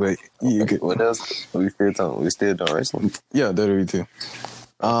crazy, but you could. What else? We still doing wrestling? Yeah, WWE too.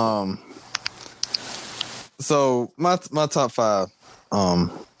 So my top 5,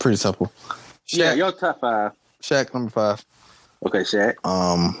 pretty simple. Shaq, Yeah, your top 5. Shaq, number 5. Okay, Shaq.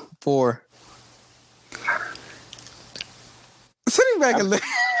 4. Sitting back and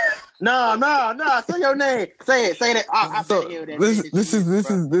No. Say your name. Say it. Say that. so this is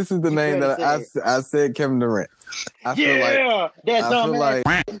the name that I said. Kevin Durant. I feel like that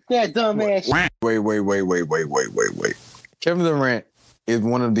dumb ass. Wait. Kevin Durant is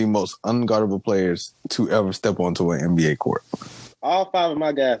one of the most unguardable players to ever step onto an NBA court. All 5 of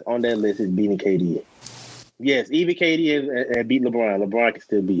my guys on that list is beating KD. Yes, even KD and beat LeBron. LeBron can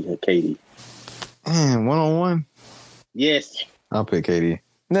still beat KD. Man, 1-on-1. Yes. I'll pick KD.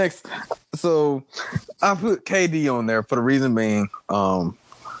 Next. So I put KD on there for the reason being that,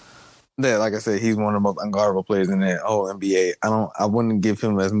 like I said, he's one of the most unguardable players in the whole NBA. I wouldn't give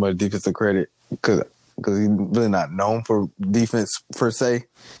him as much defensive credit because he's really not known for defense per se,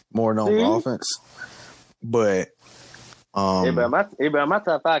 more known for offense. But everybody my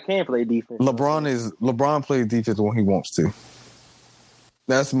top 5 can play defense. LeBron plays defense when he wants to.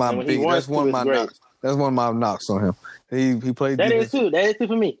 That's my big. That's one of my knocks. That's one of my knocks on him. He plays. That is too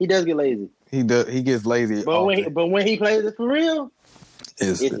for me. He does get lazy. He gets lazy. But when he plays it for real,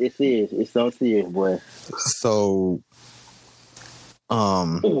 it's serious. It's so serious, boy. So,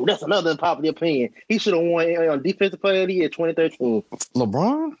 that's another unpopular opinion. He should have won Defensive Player of the Year 2013.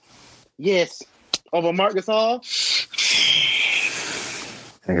 LeBron? Yes, over Marc Gasol.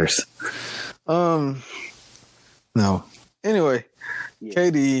 Fingers. No. Anyway, yeah.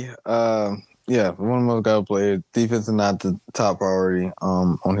 KD. Yeah, one of the most guy players. Defense is not the top priority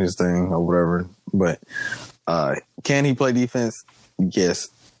on his thing or whatever. But can he play defense? Yes.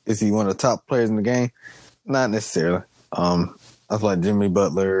 Is he one of the top players in the game? Not necessarily. I feel like Jimmy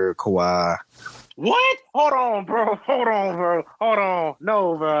Butler, Kawhi. What? Hold on, bro.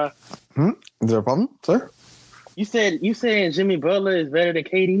 No, bro. Is there a problem, sir? You saying Jimmy Butler is better than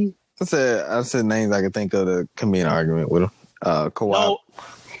KD? I said names I could think of to come in an argument with him. Kawhi. No.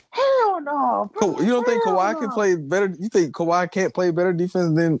 Hell no. Bro. You don't think Kawhi can play better? You think Kawhi can't play better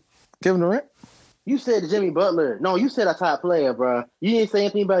defense than Kevin Durant? You said Jimmy Butler. No, you said a top player, bro. You didn't say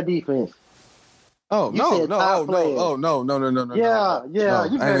anything about defense. No. Yeah.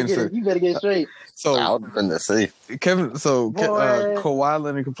 You better get straight. So I was going to say Kawhi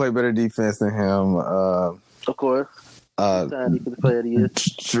Leonard can play better defense than him. Of course. Defensive Player of the Year.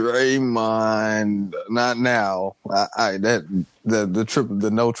 Draymond, not now. The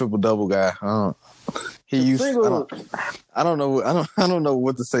no triple double guy. I don't know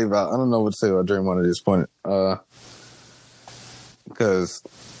what to say about. I don't know what to say about Draymond at this point. Because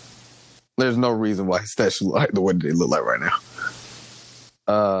there's no reason why his stats should look like the way they look like right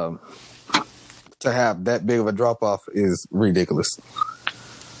to have that big of a drop off is ridiculous.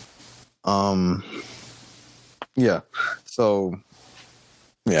 Yeah. So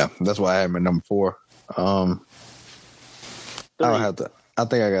yeah, that's why I have him at number 4. I don't have to. I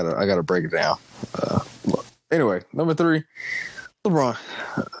think I gotta break it down. Anyway, number 3, LeBron.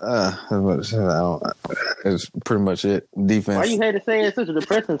 It's pretty much it. Defense. Why you had to say it in such a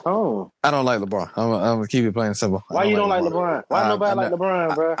depressing tone? I don't like LeBron. I'm gonna keep it plain and simple. Why you don't like LeBron? Why nobody like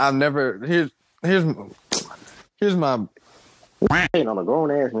LeBron, bro? I've never. Here's my. Hating on a grown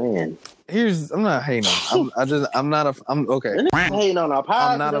ass man. I'm not hating on him. I'm okay. Hating on a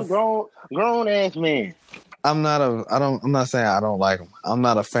positive grown ass man. I'm not saying I don't like him. I'm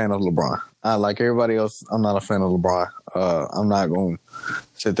not a fan of LeBron. I like everybody else. I'm not a fan of LeBron. I'm not going to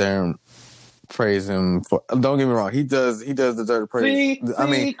sit there and praise him for. Don't get me wrong. He does deserve praise. I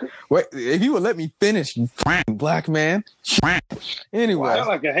mean, wait, if you would let me finish, you black man. Anyway, I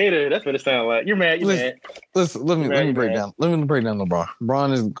like a hater. That's what it sounds like. You're mad. Let me break down LeBron. LeBron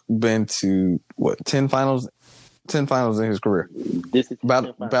has been to 10 finals in his career. This is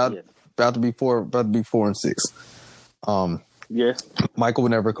about to be 4 and 6. Yes. Michael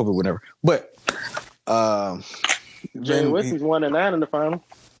would never, Kobe would never. But Jerry West is 1-9 in the final.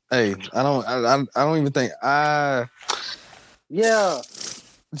 Hey, I don't even think Yeah.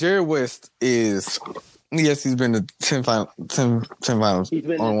 Jerry West is, yes, he's been to 10 finals. He's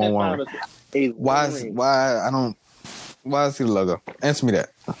been on to 10 one. finals. Why is he the logo? Answer me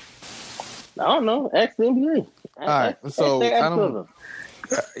that. I don't know. Ask the NBA. All right, so I don't.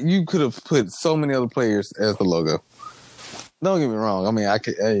 You could have put so many other players as the logo. Don't get me wrong. I mean,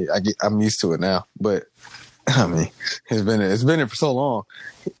 I'm used to it now, but I mean, it's been there for so long.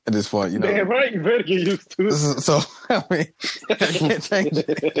 At this point, you know. Damn right, you better get used to it. So I mean, I can't change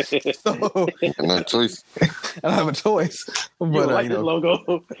it. So no choice. I don't have a choice. But like the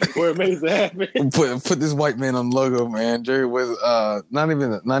logo where it makes it happen. Put this white man on the logo, man. Jerry was not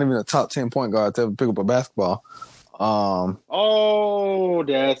even a top 10 point guard to ever pick up a basketball. Oh,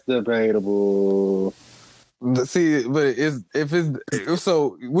 that's debatable. See, but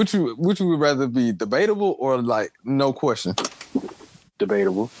so which would rather be debatable or like no question?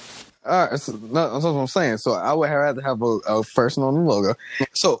 Debatable. All right, so that's what I'm saying. So I would have to have a person on the logo.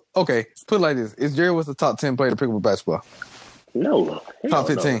 So okay, put it like this: is Jerry was the top 10 player to pick up a basketball? No. Top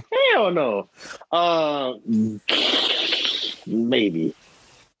 15. Hell no. Maybe.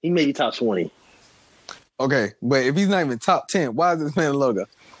 He may be top 20. Okay, but if he's not even top 10, why is this man a logo?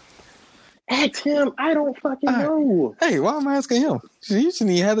 Ask him. I don't fucking know. Hey, why am I asking him? You shouldn't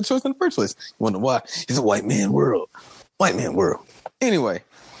even have the choice in the first place. You wonder why? It's a white man world. White man world. Anyway,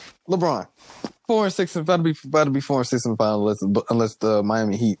 LeBron, 4 and 6, about to be 4 and 6 in the final, unless the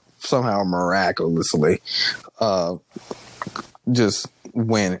Miami Heat somehow miraculously just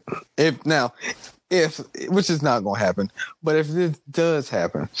win it. If which is not going to happen, but if this does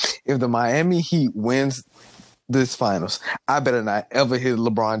happen, if the Miami Heat wins this finals, I better not ever hear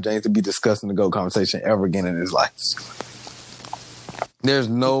LeBron James to be discussing the GOAT conversation ever again in his life. There's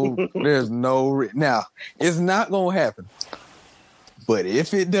no now, it's not going to happen. But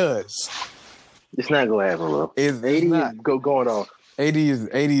if it does, it's not going to happen, bro. It's 80 not. is going off. 80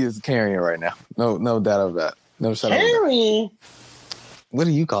 is carrying right now. No doubt of that. No shut up. Carrying? What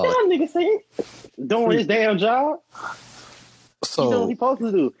do you call it? That nigga say doing his damn job. So he doing what he supposed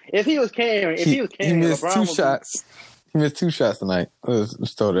to do. If he was carrying, he missed LeBron 2 shots. He missed 2 shots tonight.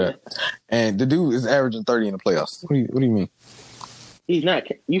 Let's throw that. And the dude is averaging 30 in the playoffs. What do you mean? He's not.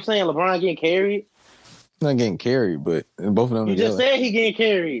 You saying LeBron getting carried? He's not getting carried, but both of them. You together. just said he getting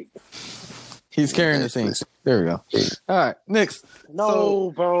carried. He's carrying the team. There we go. All right, next.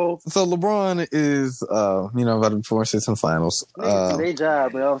 Bro. So LeBron is, about to be 4 and 6 in the finals. Do their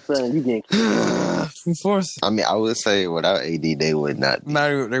job, but all of a sudden you getting carried. I mean, I would say without AD, they would not.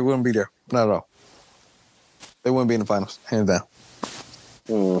 They wouldn't be there. Not at all. They wouldn't be in the finals, hands down.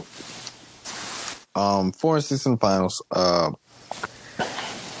 4 and 6 in the finals.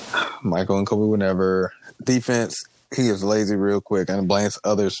 Michael and Kobe would never. Defense, he is lazy real quick and blames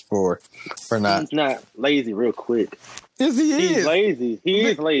others for not. He's not lazy real quick. Yes, he is. He's lazy. He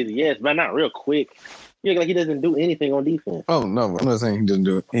is lazy, yes, but not real quick. You act like he doesn't do anything on defense. Oh no, I'm not saying he doesn't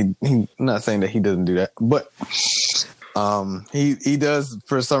do it. I'm not saying that he doesn't do that, but he does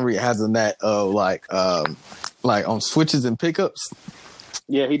for some reason has a knack of like on switches and pickups.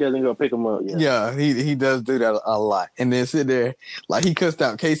 Yeah, he doesn't go pick him up. Yeah, he does do that a lot, and then sit there like he cussed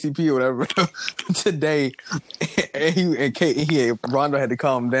out KCP or whatever today, and Rondo had to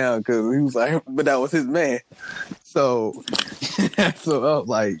calm down because he was like, but that was his man. So I was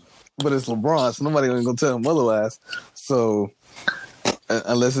like, but it's LeBron, so nobody ain't gonna tell him otherwise. So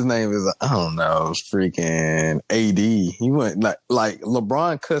unless his name is, I don't know, freaking AD. He went like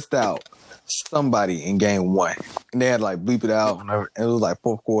LeBron cussed out somebody in game 1. And they had like bleep it out. And it was like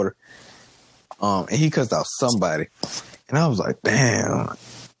fourth quarter. And he cussed out somebody. And I was like, damn.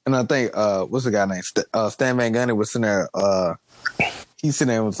 And I think, what's the guy named? Stan Van Gundy was sitting there. He sitting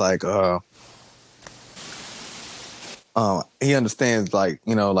there and was like, he understands, like,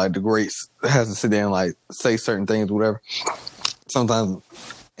 you know, like the greats has to sit there and like say certain things, whatever. Sometimes,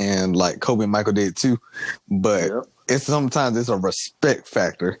 and like Kobe and Michael did too. But it's sometimes it's a respect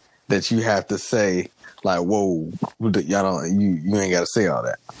factor that you have to say, like, whoa, y'all don't, you ain't got to say all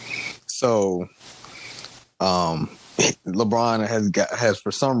that. So, LeBron has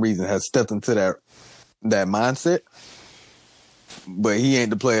for some reason has stepped into that mindset, but he ain't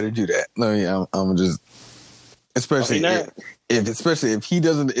the player to do that. I'm just, especially if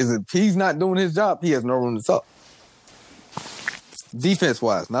he's not doing his job, he has no room to talk. Defense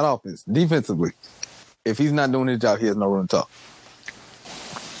wise, not offense. Defensively, if he's not doing his job, he has no room to talk.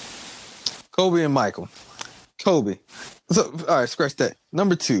 Kobe and Michael. Kobe. So, all right, scratch that.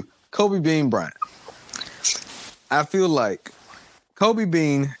 Number 2, Kobe Bean Bryant. I feel like Kobe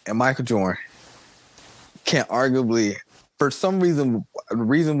Bean and Michael Jordan can arguably, for some reason, the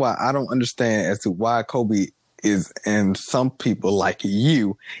reason why I don't understand as to why Kobe is, and some people like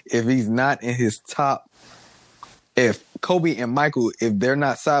you, if he's not in his top, if Kobe and Michael, if they're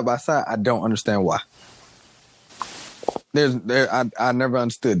not side by side, I don't understand why. I never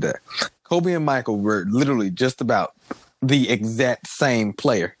understood that. Kobe and Michael were literally just about the exact same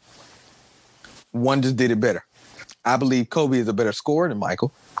player. One just did it better. I believe Kobe is a better scorer than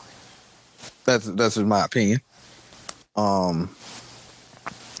Michael. That's just my opinion. Kobe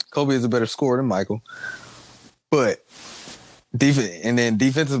is a better scorer than Michael. But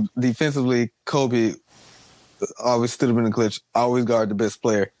defensively, Kobe always stood up in the clutch, always guard the best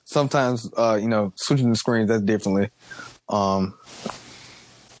player. Sometimes, switching the screens, that's differently.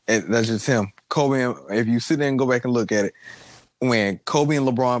 That's just him. Kobe, if you sit there and go back and look at it, when Kobe and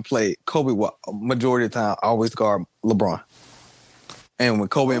LeBron played, Kobe will majority of the time always guard LeBron. And when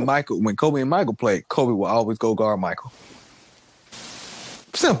Kobe and Michael played, Kobe will always go guard Michael.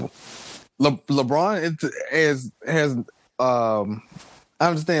 Simple. LeBron has I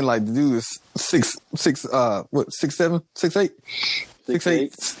understand, like, the dude is 6'7", 6'8",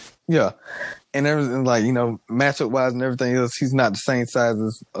 6'8". Yeah. And everything, like, matchup wise and everything else, he's not the same size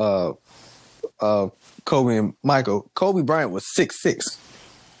as Kobe and Michael. Kobe Bryant was 6'6",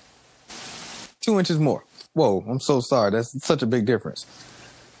 2 inches more. Whoa, I'm so sorry. That's such a big difference.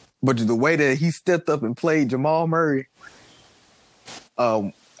 But the way that he stepped up and played Jamal Murray,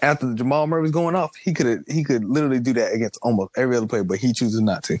 after Jamal Murray was going off, he could literally do that against almost every other player, but he chooses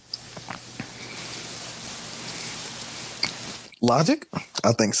not to. Logic?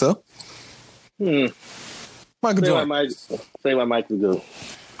 I think so. Michael Jordan. Say why Michael go.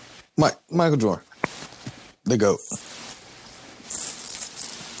 Michael Jordan. The GOAT.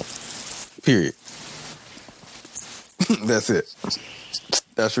 Period. That's it.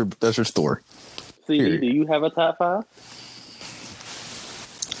 That's your story. CD, do you have a top 5?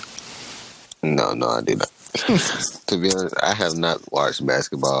 No, I do not. To be honest, I have not watched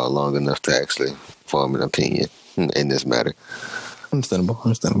basketball long enough to actually form an opinion in this matter. Understandable.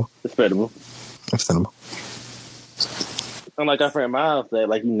 Respectable. Understandable. Unlike our friend Miles said,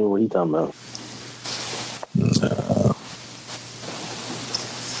 like, you knew what he talking about. No.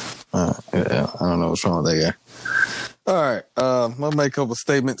 Yeah, I don't know what's wrong with that guy. All right, I'll make a couple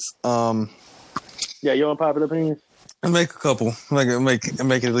statements. Yeah, your unpopular opinions? I'll make a couple. Make it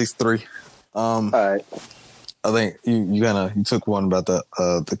at least 3. All right. I think you took one about the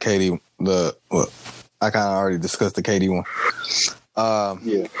KD. I kind of already discussed the KD one.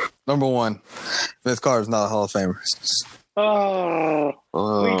 Yeah. Number 1, Vince Carter's not a Hall of Famer.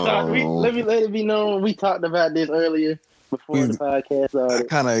 Let it be known. We talked about this earlier before the podcast started. I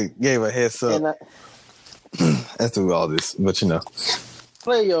kind of gave a heads up as to all this, but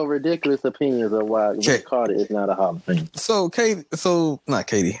play your ridiculous opinions of why Vince Carter is not a Hall of Famer. Not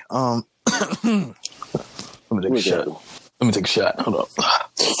Katie. Let me take a shot. Hold up.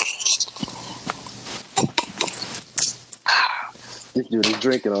 This dude is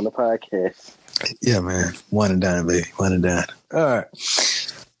drinking on the podcast. Yeah, man. Wine and dine, baby. Wine and dine. All right.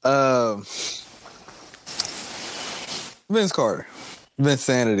 Vince Carter. Vince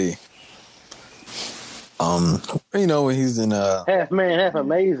Sanity. When he's in half man, half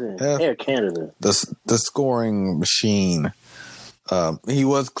amazing. Air Canada. The scoring machine. He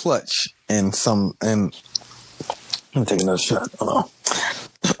was clutch and let me take another shot. Hold on.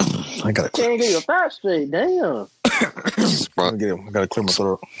 I gotta can't get your thought straight. Damn. Let me get him. I gotta clear my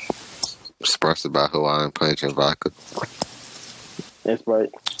throat. Sponsored by Hawaiian Punch and Vodka. That's right.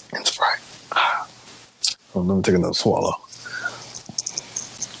 That's right. Oh, let me take another swallow.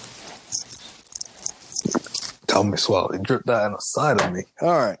 Tell me swallow. It dripped down the side of me.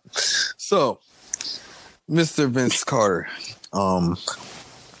 All right. So, Mr. Vince Carter, the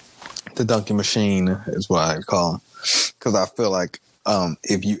dunking machine is what I call him, because I feel like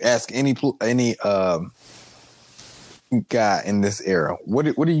if you ask any guy in this era, what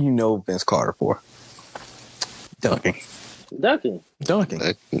do you know Vince Carter for? Dunking. Dunking.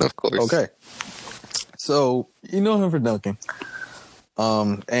 Of course. Okay. So you know him for dunking.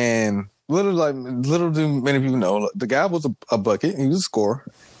 And little do many people know, the guy was a bucket. He was a scorer,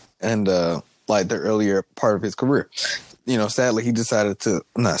 and like the earlier part of his career, sadly he decided to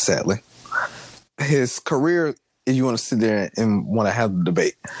not sadly. His career, if you want to sit there and want to have the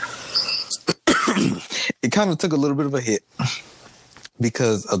debate, it kind of took a little bit of a hit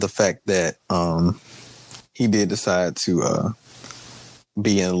because of the fact that he did decide to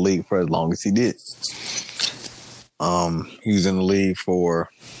be in the league for as long as he did. He was in the league for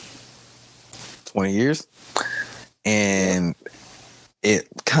 20 years, and it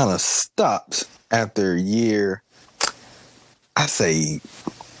kind of stopped after year 9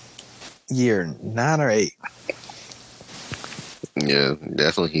 or 8. Yeah,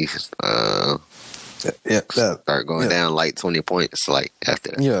 definitely. He's start going down like 20 points like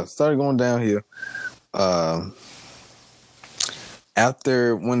after that. Yeah, started going downhill.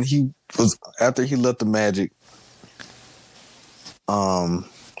 After he left the Magic, I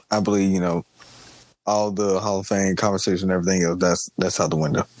believe, all the Hall of Fame conversation and everything else, that's out the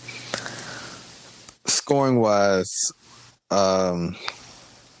window. Scoring wise, I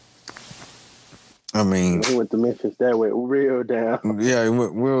mean, he went to Memphis. That went real down. Yeah, he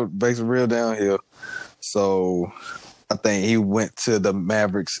went basically real downhill. So I think he went to the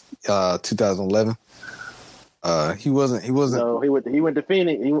Mavericks 2011. He wasn't. No, he went to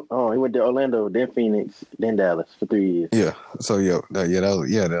Phoenix. He went to Orlando, then Phoenix, then Dallas for 3 years. Yeah. So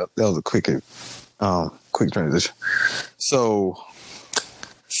that was a quick transition. So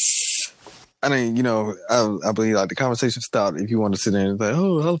I mean, I believe like the conversation stopped if you want to sit there and say,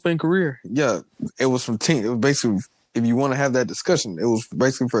 "Oh, Hall of Fame career." Yeah, it was from 10. It was basically, if you want to have that discussion, it was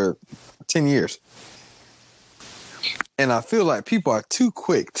basically for 10 years. And I feel like people are too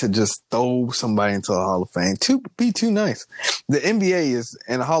quick to just throw somebody into a Hall of Fame. Be too nice. The NBA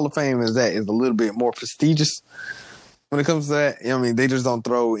and the Hall of Fame is a little bit more prestigious when it comes to that. I mean, they just don't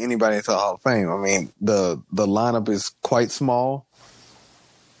throw anybody into a Hall of Fame. I mean, the lineup is quite small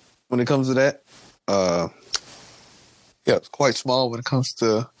when it comes to that. It's quite small when it comes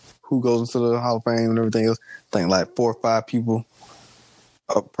to who goes into the Hall of Fame and everything else. I think like 4 or 5 people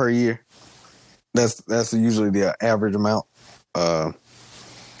per year. That's usually the average amount.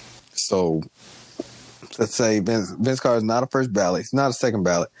 So let's say Vince Carter is not a first ballot. He's not a second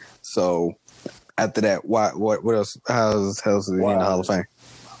ballot. So after that, what else? How else is he in the Hall of Fame?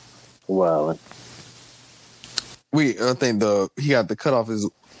 Wow. I think he got the cutoff is.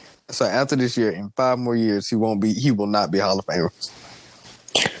 So after this year, in 5 more years, he will not be a Hall of Famer.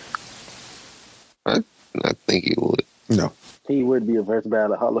 I think he would. No. He would be a first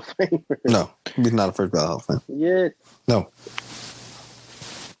ballot Hall of Famer. No, he's not a first ballot Hall of Famer. Yes. No.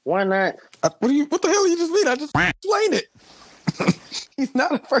 Why not? What the hell you just mean? I just explained it. He's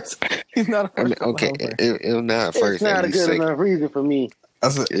not a first. He's not a first. Okay, if not first, it's not a good enough reason for me.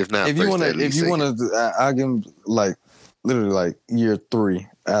 If you want to, I'll give him like literally like year 3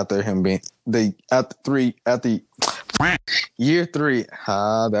 after him being year 3.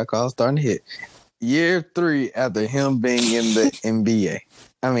 That call's starting to hit. Year 3 after him being in the NBA.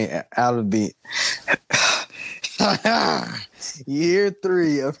 I mean, out of the year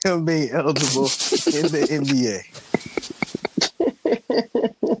 3 of him being eligible in the NBA.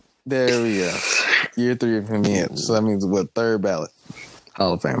 There we go. Year 3 of him in. So that means what? 3rd ballot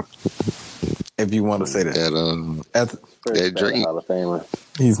Hall of Famer. If you want to say that. That drink. Hall of Famer.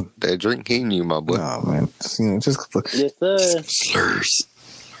 That drink, he knew, my boy. Oh man, just yes, sir. Slurs.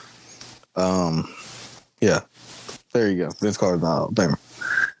 Yeah. There you go. Vince Carter's not a Hall of Famer.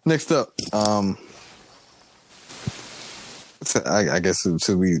 Next up, I guess I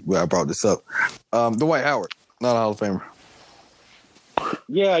brought this up. Dwight Howard, not a Hall of Famer.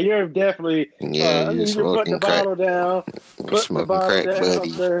 Yeah, you're definitely. Yeah, you're putting the bottle down. Put the bottle down,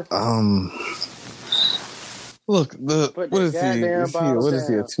 sir. Look, what is he? What is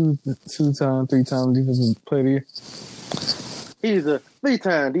he? A 2-time, 3-time defensive player of the year? He's a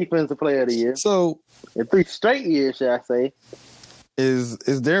 3-time defensive player of the year. So, in 3 straight years, should I say? Is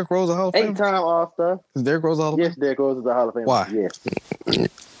Derrick Rose a Hall of Famer? 8-time All-Star. Is Derrick Rose a Hall of Famer? Yes, Derrick Rose is a Hall of Famer. Why? Yes.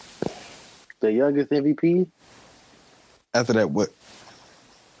 The youngest MVP. After that, what?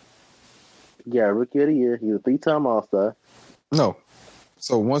 Yeah, Rookie of the Year. He's a 3-time All-Star. No.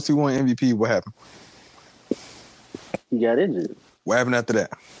 So once he won MVP, what happened? He got injured. What happened after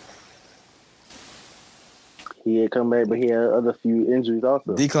that? He had come back, but he had other few injuries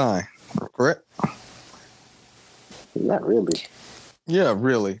also. Decline. Correct? Not really. Yeah,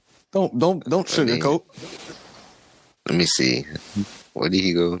 really. Don't sugarcoat. Let me see. Where did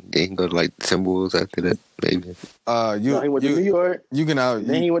he go? Did he go to like Timberwolves after that? Maybe. He went to New York. You can out.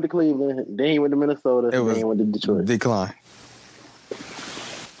 Then he went to Cleveland. Then he went to Minnesota. Then he went to Detroit. Decline.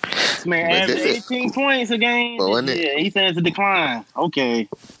 This man averaged 18 points a game. Yeah, he said it's a decline. Okay.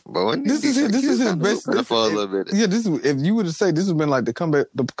 But this is his best. For a little bit. Yeah, this is, if you would have said this would have been like the comeback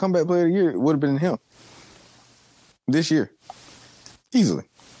player of the year, it would have been him. This year. Easily.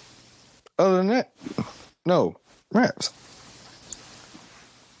 Other than that, no. Raps.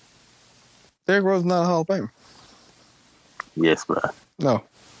 Derrick Rose is not a Hall of Famer. Yes, bro. No.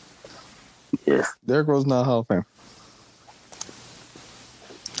 Yes. Derrick Rose is not a Hall of Famer.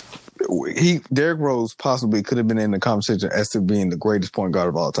 Derrick Rose possibly could have been in the conversation as to being the greatest point guard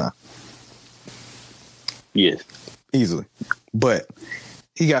of all time. Yes. Easily. But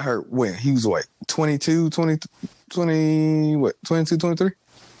he got hurt when? He was what? 22, 23? Is when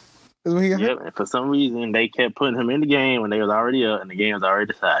he got hurt? Yep, and for some reason, they kept putting him in the game when they was already up and the game was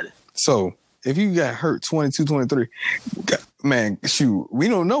already decided. So, if you got hurt 22, 23, man, shoot, we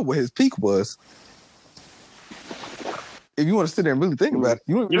don't know what his peak was. If you want to sit there and really think about it,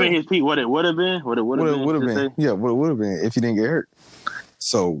 you mean his peak? What it would have been? What it would have been? Yeah, what it would have been if he didn't get hurt.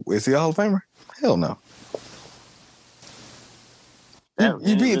 So, is he a Hall of Famer? Hell no. You're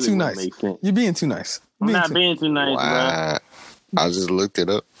being really too nice. You're being too nice. I'm not being too nice, bro. I just looked it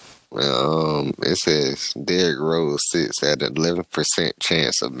up. It says Derrick Rose sits at an 11%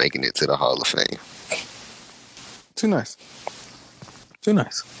 chance of making it to the Hall of Fame. Too nice. Too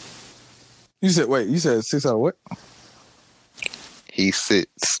nice. You said 6 out of what? He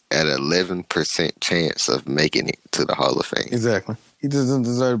sits at 11% chance of making it to the Hall of Fame. Exactly. He doesn't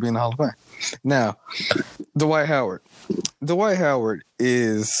deserve to be in the Hall of Fame. Now, Dwight Howard. Dwight Howard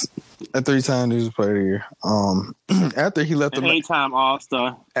is a 3-time Defensive Player of the Year. After he left an 8-time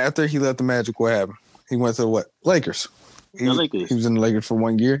All-Star. After he left the Magic, what happened? He went to what? Lakers. Lakers. He was in the Lakers for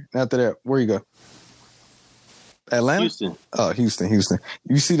 1 year. After that, where you go? Atlanta? Houston. Oh, Houston. You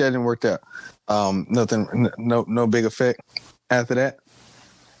see that didn't work out. Nothing. No big effect. After that,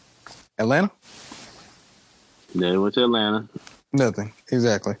 Atlanta. They went to Atlanta. Nothing.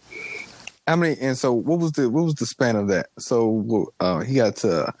 Exactly. How many? And so, what was the span of that? So he got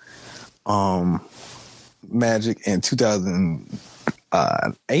to Magic in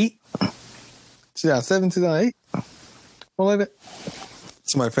 2008, 2007, 2008, something like that.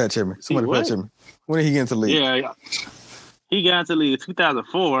 Somebody fact check me. When did he get into the league? Yeah, he got into the league in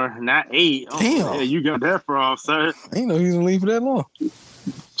 2004, not 8. Oh, damn, yeah, you got that from, sir. I didn't know he was in the league for that long.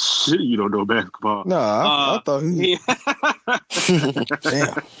 Shit, you don't know basketball. No, I thought he.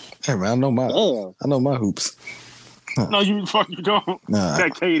 Damn. Hey man, I know my hoops. No, you don't. Nah.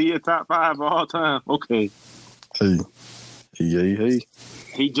 Got KD at top 5 of all time. Okay. Hey. He joined the league.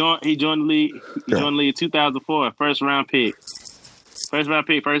 He joined the league in 2004. First pick,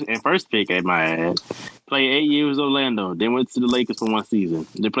 at my ad. Played 8 years with Orlando. Then went to the Lakers for 1 season.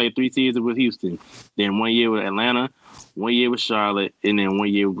 They played 3 seasons with Houston. Then 1 year with Atlanta. 1 year with Charlotte, and then 1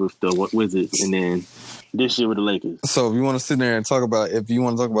 year with the Wizards, and then this year with the Lakers. So if you want to sit there and talk about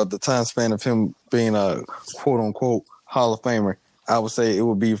the time span of him being a quote unquote Hall of Famer, I would say it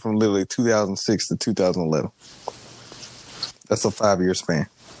would be from literally 2006 to 2011. That's a 5-year span.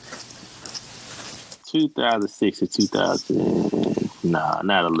 2006 to 2000. Nah,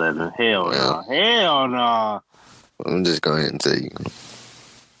 not 11. Hell no. I'm just going ahead and tell you.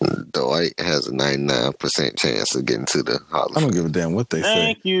 Dwight has a 99% chance of getting to the Hall of Fame. I don't give a damn what they say.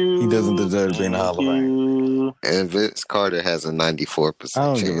 Thank you. He doesn't deserve to be in the Hall of Fame. And Vince Carter has a 94% chance. I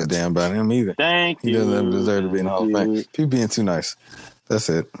don't give a damn about him either. He doesn't deserve to be in the Hall of Fame. People being too nice. That's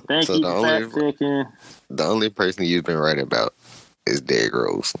it. Thank you for fact-checking. The only person you've been right about is Derrick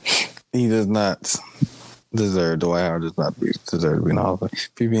Rose. He does not deserve. Dwight Howard does not deserve to be in the Hall of Fame.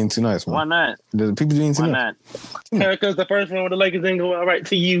 People being too nice, man. Why not? People being too nice. Why not? Because the first one with the Lakers didn't go out right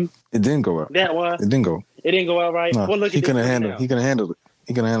to you. It didn't go out. That why? It didn't go. It didn't go out right. No, well, look, he couldn't handle it. He couldn't handle it.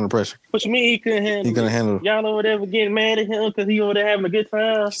 He couldn't handle the pressure. What you mean he couldn't handle it? He couldn't handle it. Y'all over there getting mad at him because he over there having a good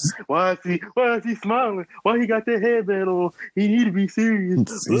time. Why is he smiling? Why he got that headband on? He need to be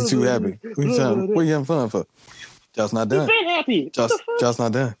serious. He's too happy. What are you having fun for? Josh not He done. been happy. What the fuck? Josh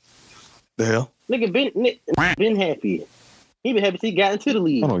not done. The hell? Nigga been happy. He been happy since he got into the I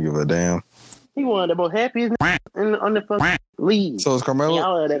league. don't give a damn. He one of the most happiest on the fucking league. So is Carmelo? And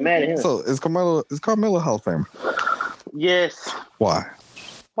y'all are that mad at him. So is Carmelo a Hall of Famer? Yes. Why?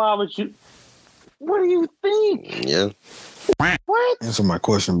 Why would you? What do you think? Yeah. What? Answer my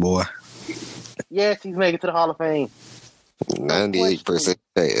question, boy. Yes, he's making it to the Hall of Fame. 98%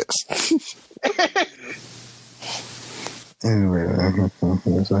 pass. Anyway,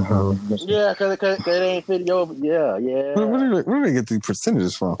 Yeah, cause it ain't fit over. Yeah. where do they get these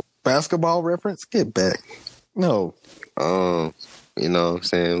percentages from? Basketball Reference? Get back. No. You know what I'm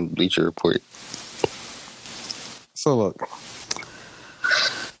saying? Bleacher Report. So look.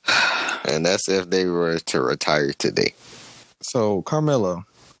 And that's if they were to retire today. So Carmelo.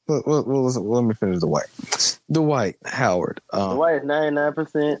 Let me finish Dwight Howard. Dwight is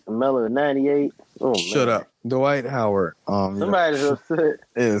 99%. Melo is 98%. Oh, Shut up. Dwight Howard. Somebody's upset.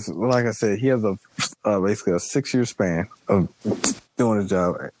 Is like I said, he has basically a 6-year span of doing his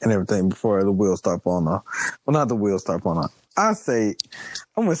job and everything before the wheels start falling off. Well, not the wheels start falling off. I'm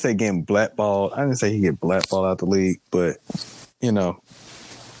gonna say getting blackballed. I didn't say he get blackballed out the league, but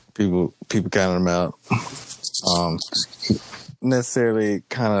people counted him out. Necessarily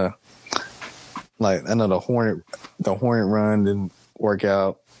kind of like I know the Hornet run didn't work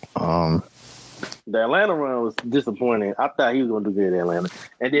out. The Atlanta run was disappointing. I thought he was going to do good in Atlanta.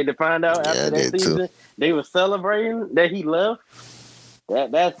 And then to find out after that season, they were celebrating that he left.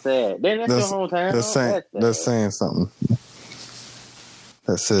 That's sad. Then that's your hometown. That's saying something.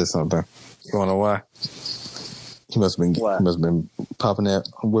 That says something. You want to know why? He must have been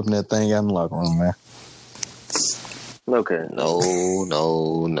whipping that thing out in the locker room, man. Okay. No.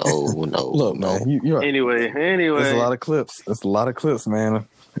 Look, man. You anyway. There's a lot of clips. It's a lot of clips, man.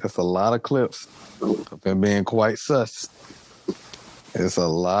 It's a lot of clips of him being quite sus. It's a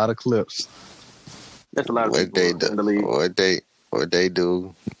lot of clips. That's a lot of what they do. In the league. What they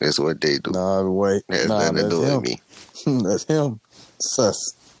do is what they do. No, wait. It has nothing to do with me. That's him.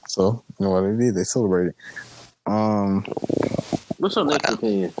 Sus. So, you know what they did? They celebrated. What's your next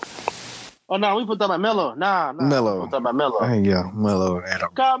opinion? Oh, no, we put that about Melo. Nah. Melo. We put that about Melo. Yeah, Melo.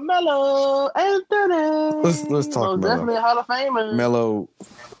 Adam. Carmelo Anthony. Let's talk Melo. Definitely a Hall of Famer. Melo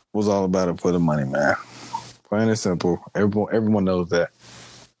was all about it for the money, man. Plain and simple. Everyone knows that.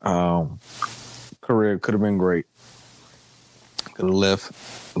 Career could have been great. Could have left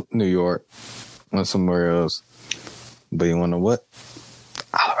New York, went somewhere else. But you want to know what?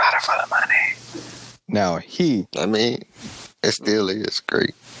 All about it for the money. Now it still is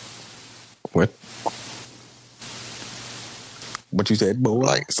great. What you said, boy?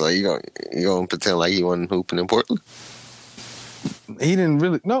 Like, so you gonna pretend like he wasn't hooping in Portland? He didn't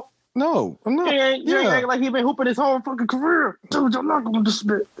really. No, I'm not. You ain't acting like he been hooping his whole fucking career. Dude, I'm not gonna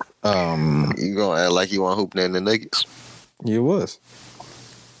dismiss. You gonna act like he wasn't hooping in the Nuggets? He was.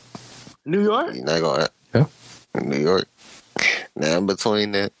 New York? You're not gonna. Yeah. In New York. Now in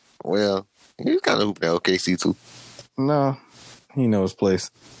between that, well, he's kind of hooping at OKC too. No, he knows his place.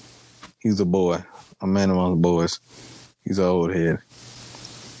 He's a boy, a man among the boys. He's an old head.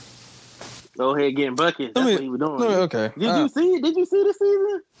 Old head getting buckets. That's what he was doing. Okay. Did you see the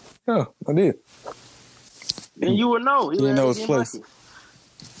season? Yeah, I did. And you would know. He didn't know his place. Buckets.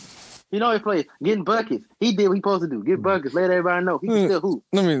 You know his place. Getting buckets. He did what he supposed to do. Get buckets. Let everybody know. He can still hoop.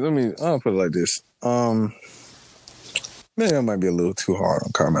 Let me. I'll put it like this. Maybe I might be a little too hard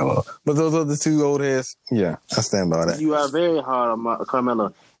on Carmelo, but those other two old heads, yeah, I stand by that. You are very hard on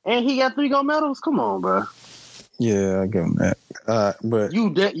Carmelo, and he got 3 gold medals. Come on, bro. Yeah, I give him that. But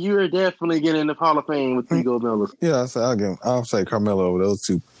you're definitely getting in the Hall of Fame with 3 gold medals. Yeah, I'll say Carmelo over those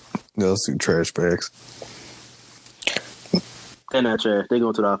two trash bags. They're not trash. They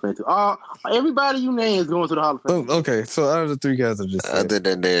going to the Hall of Fame too. Everybody you name is going to the Hall of Fame. Okay, so out of the 3 guys I just said, other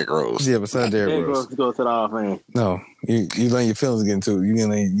than Derrick Rose. Yeah, besides Derrick Rose. Go to the Hall of Fame. No, you letting your feelings get into it. You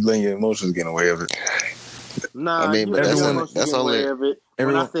letting your emotions get in the way of it. Nah, but that's only.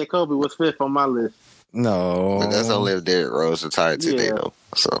 When I said Kobe was 5th on my list. No, but that's only if Derrick Rose retired today, though.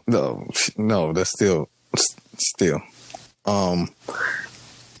 So no, that's still.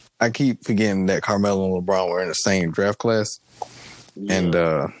 I keep forgetting that Carmelo and LeBron were in the same draft class.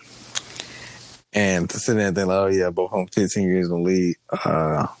 Yeah. And to sit there and think, like, oh yeah, both home 15 years in the league.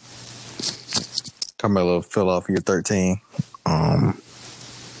 Carmelo fell off year 13.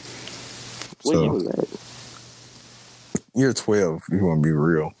 Year 12, if you want to be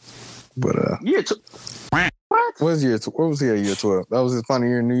real. But year what? What was he at year 12? That was his final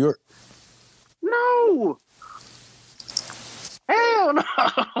year in New York? No. Hell no.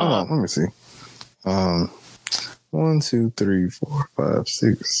 Hold on, let me see. 1, 2, 3, 4, 5,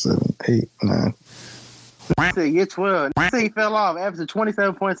 6, 7, 8, 9. I said year 12. I said he fell off, averaging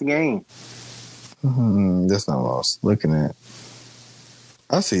 27 points a game. That's not what I was looking at.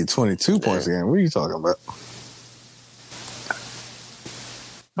 I see 22 points a game. What are you talking about?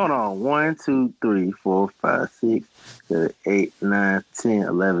 Hold on. 1, 2, 3, 4, 5, 6, 7, 8, 9, 10,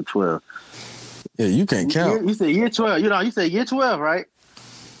 11, 12. Yeah, you can't count. You said year 12. You said year 12, right?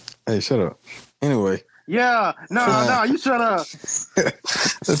 Hey, shut up. Anyway. Yeah. No, you shut up.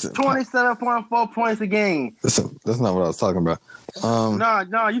 Listen, 27.4 points a game. Listen, that's not what I was talking about.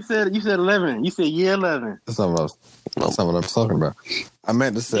 No, you said 11. You said year 11. That's not what I was talking about. I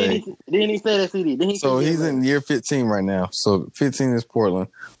meant to say. Didn't he say that, CD? So he's in year 15 right now. So 15 is Portland,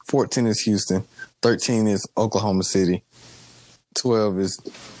 14 is Houston, 13 is Oklahoma City, 12 is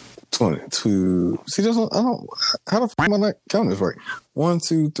 22. See, I don't. How the fuck am I not counting this right? 1,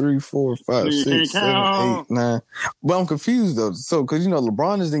 2, 3, 4, 5, 6, 7, 8, 9. But I'm confused though. So, because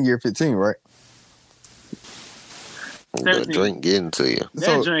LeBron is in year 15, right? That drink getting to you.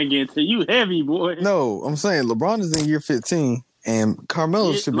 That drink getting to you heavy, boy. No, I'm saying LeBron is in year 15, and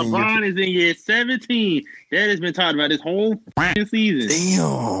Carmelo should be. LeBron is in year 17. That has been talked about this whole season.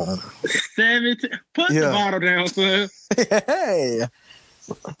 Damn. 17. Put the bottle down, son. Hey.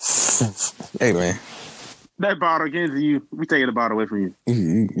 Hey, man. That bottle against you. We taking the bottle away from you.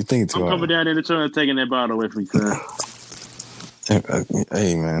 You think it's I'm coming down in the truck and taking that bottle away from you, son.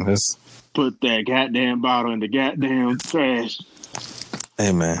 Hey, man. That's... Put that goddamn bottle in the goddamn trash.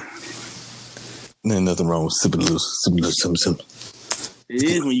 Hey, man. There's nothing wrong with sipping loose. It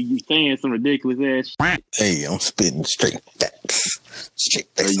is when you saying some ridiculous ass shit. Hey, I'm spitting straight facts. Straight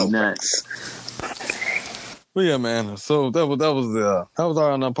facts. No facts. Well, yeah, man. So that was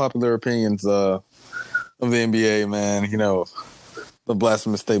our unpopular opinions of the NBA, man. The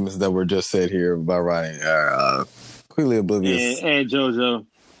blasphemous statements that were just said here by Ryan are completely oblivious. And JoJo.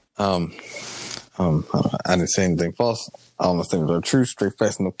 I didn't say anything false. All my statements are true, straight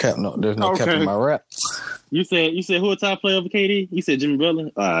facts, no cap. No, there's no cap in my rap. You said who a top player over KD? You said Jimmy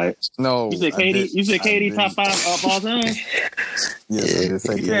Butler. All right. No, you said KD. You said KD top 5 of all time. Yes, I did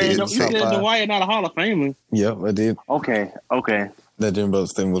say KD. You said Dwight not a Hall of Famer. Yep, I did. Okay. That Jimmy Butler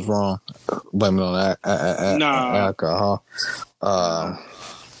thing was wrong. Blame it on alcohol.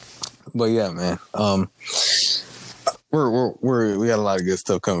 But yeah, man. We got a lot of good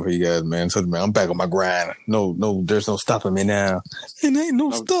stuff coming for you guys, man. So, man, I'm back on my grind. No, there's no stopping me now. It ain't no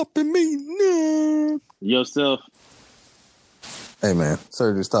stopping me now. Yourself. Hey, man,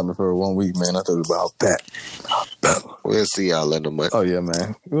 surgery stopped me for 1 week, man. I thought it was about that. We'll see y'all in a month. Oh yeah,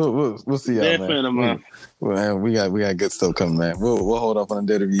 man. We'll see y'all, definitely in a month. Well, man, we got good stuff coming, man. We'll hold up on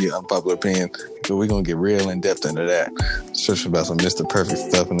the day review, unpopular opinion, but we're gonna get real in depth into that. Especially about some Mr. Perfect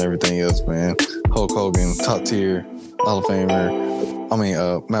stuff and everything else, man. Hulk Hogan, top tier, Hall of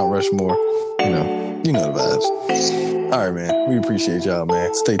Famer. Mount Rushmore. You know the vibes. All right, man. We appreciate y'all,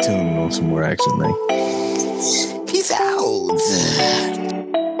 man. Stay tuned on some more action, man. Peace out.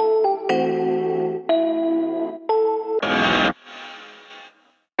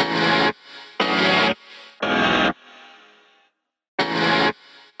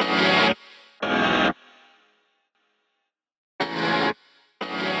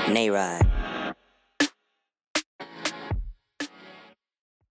 Nayrod.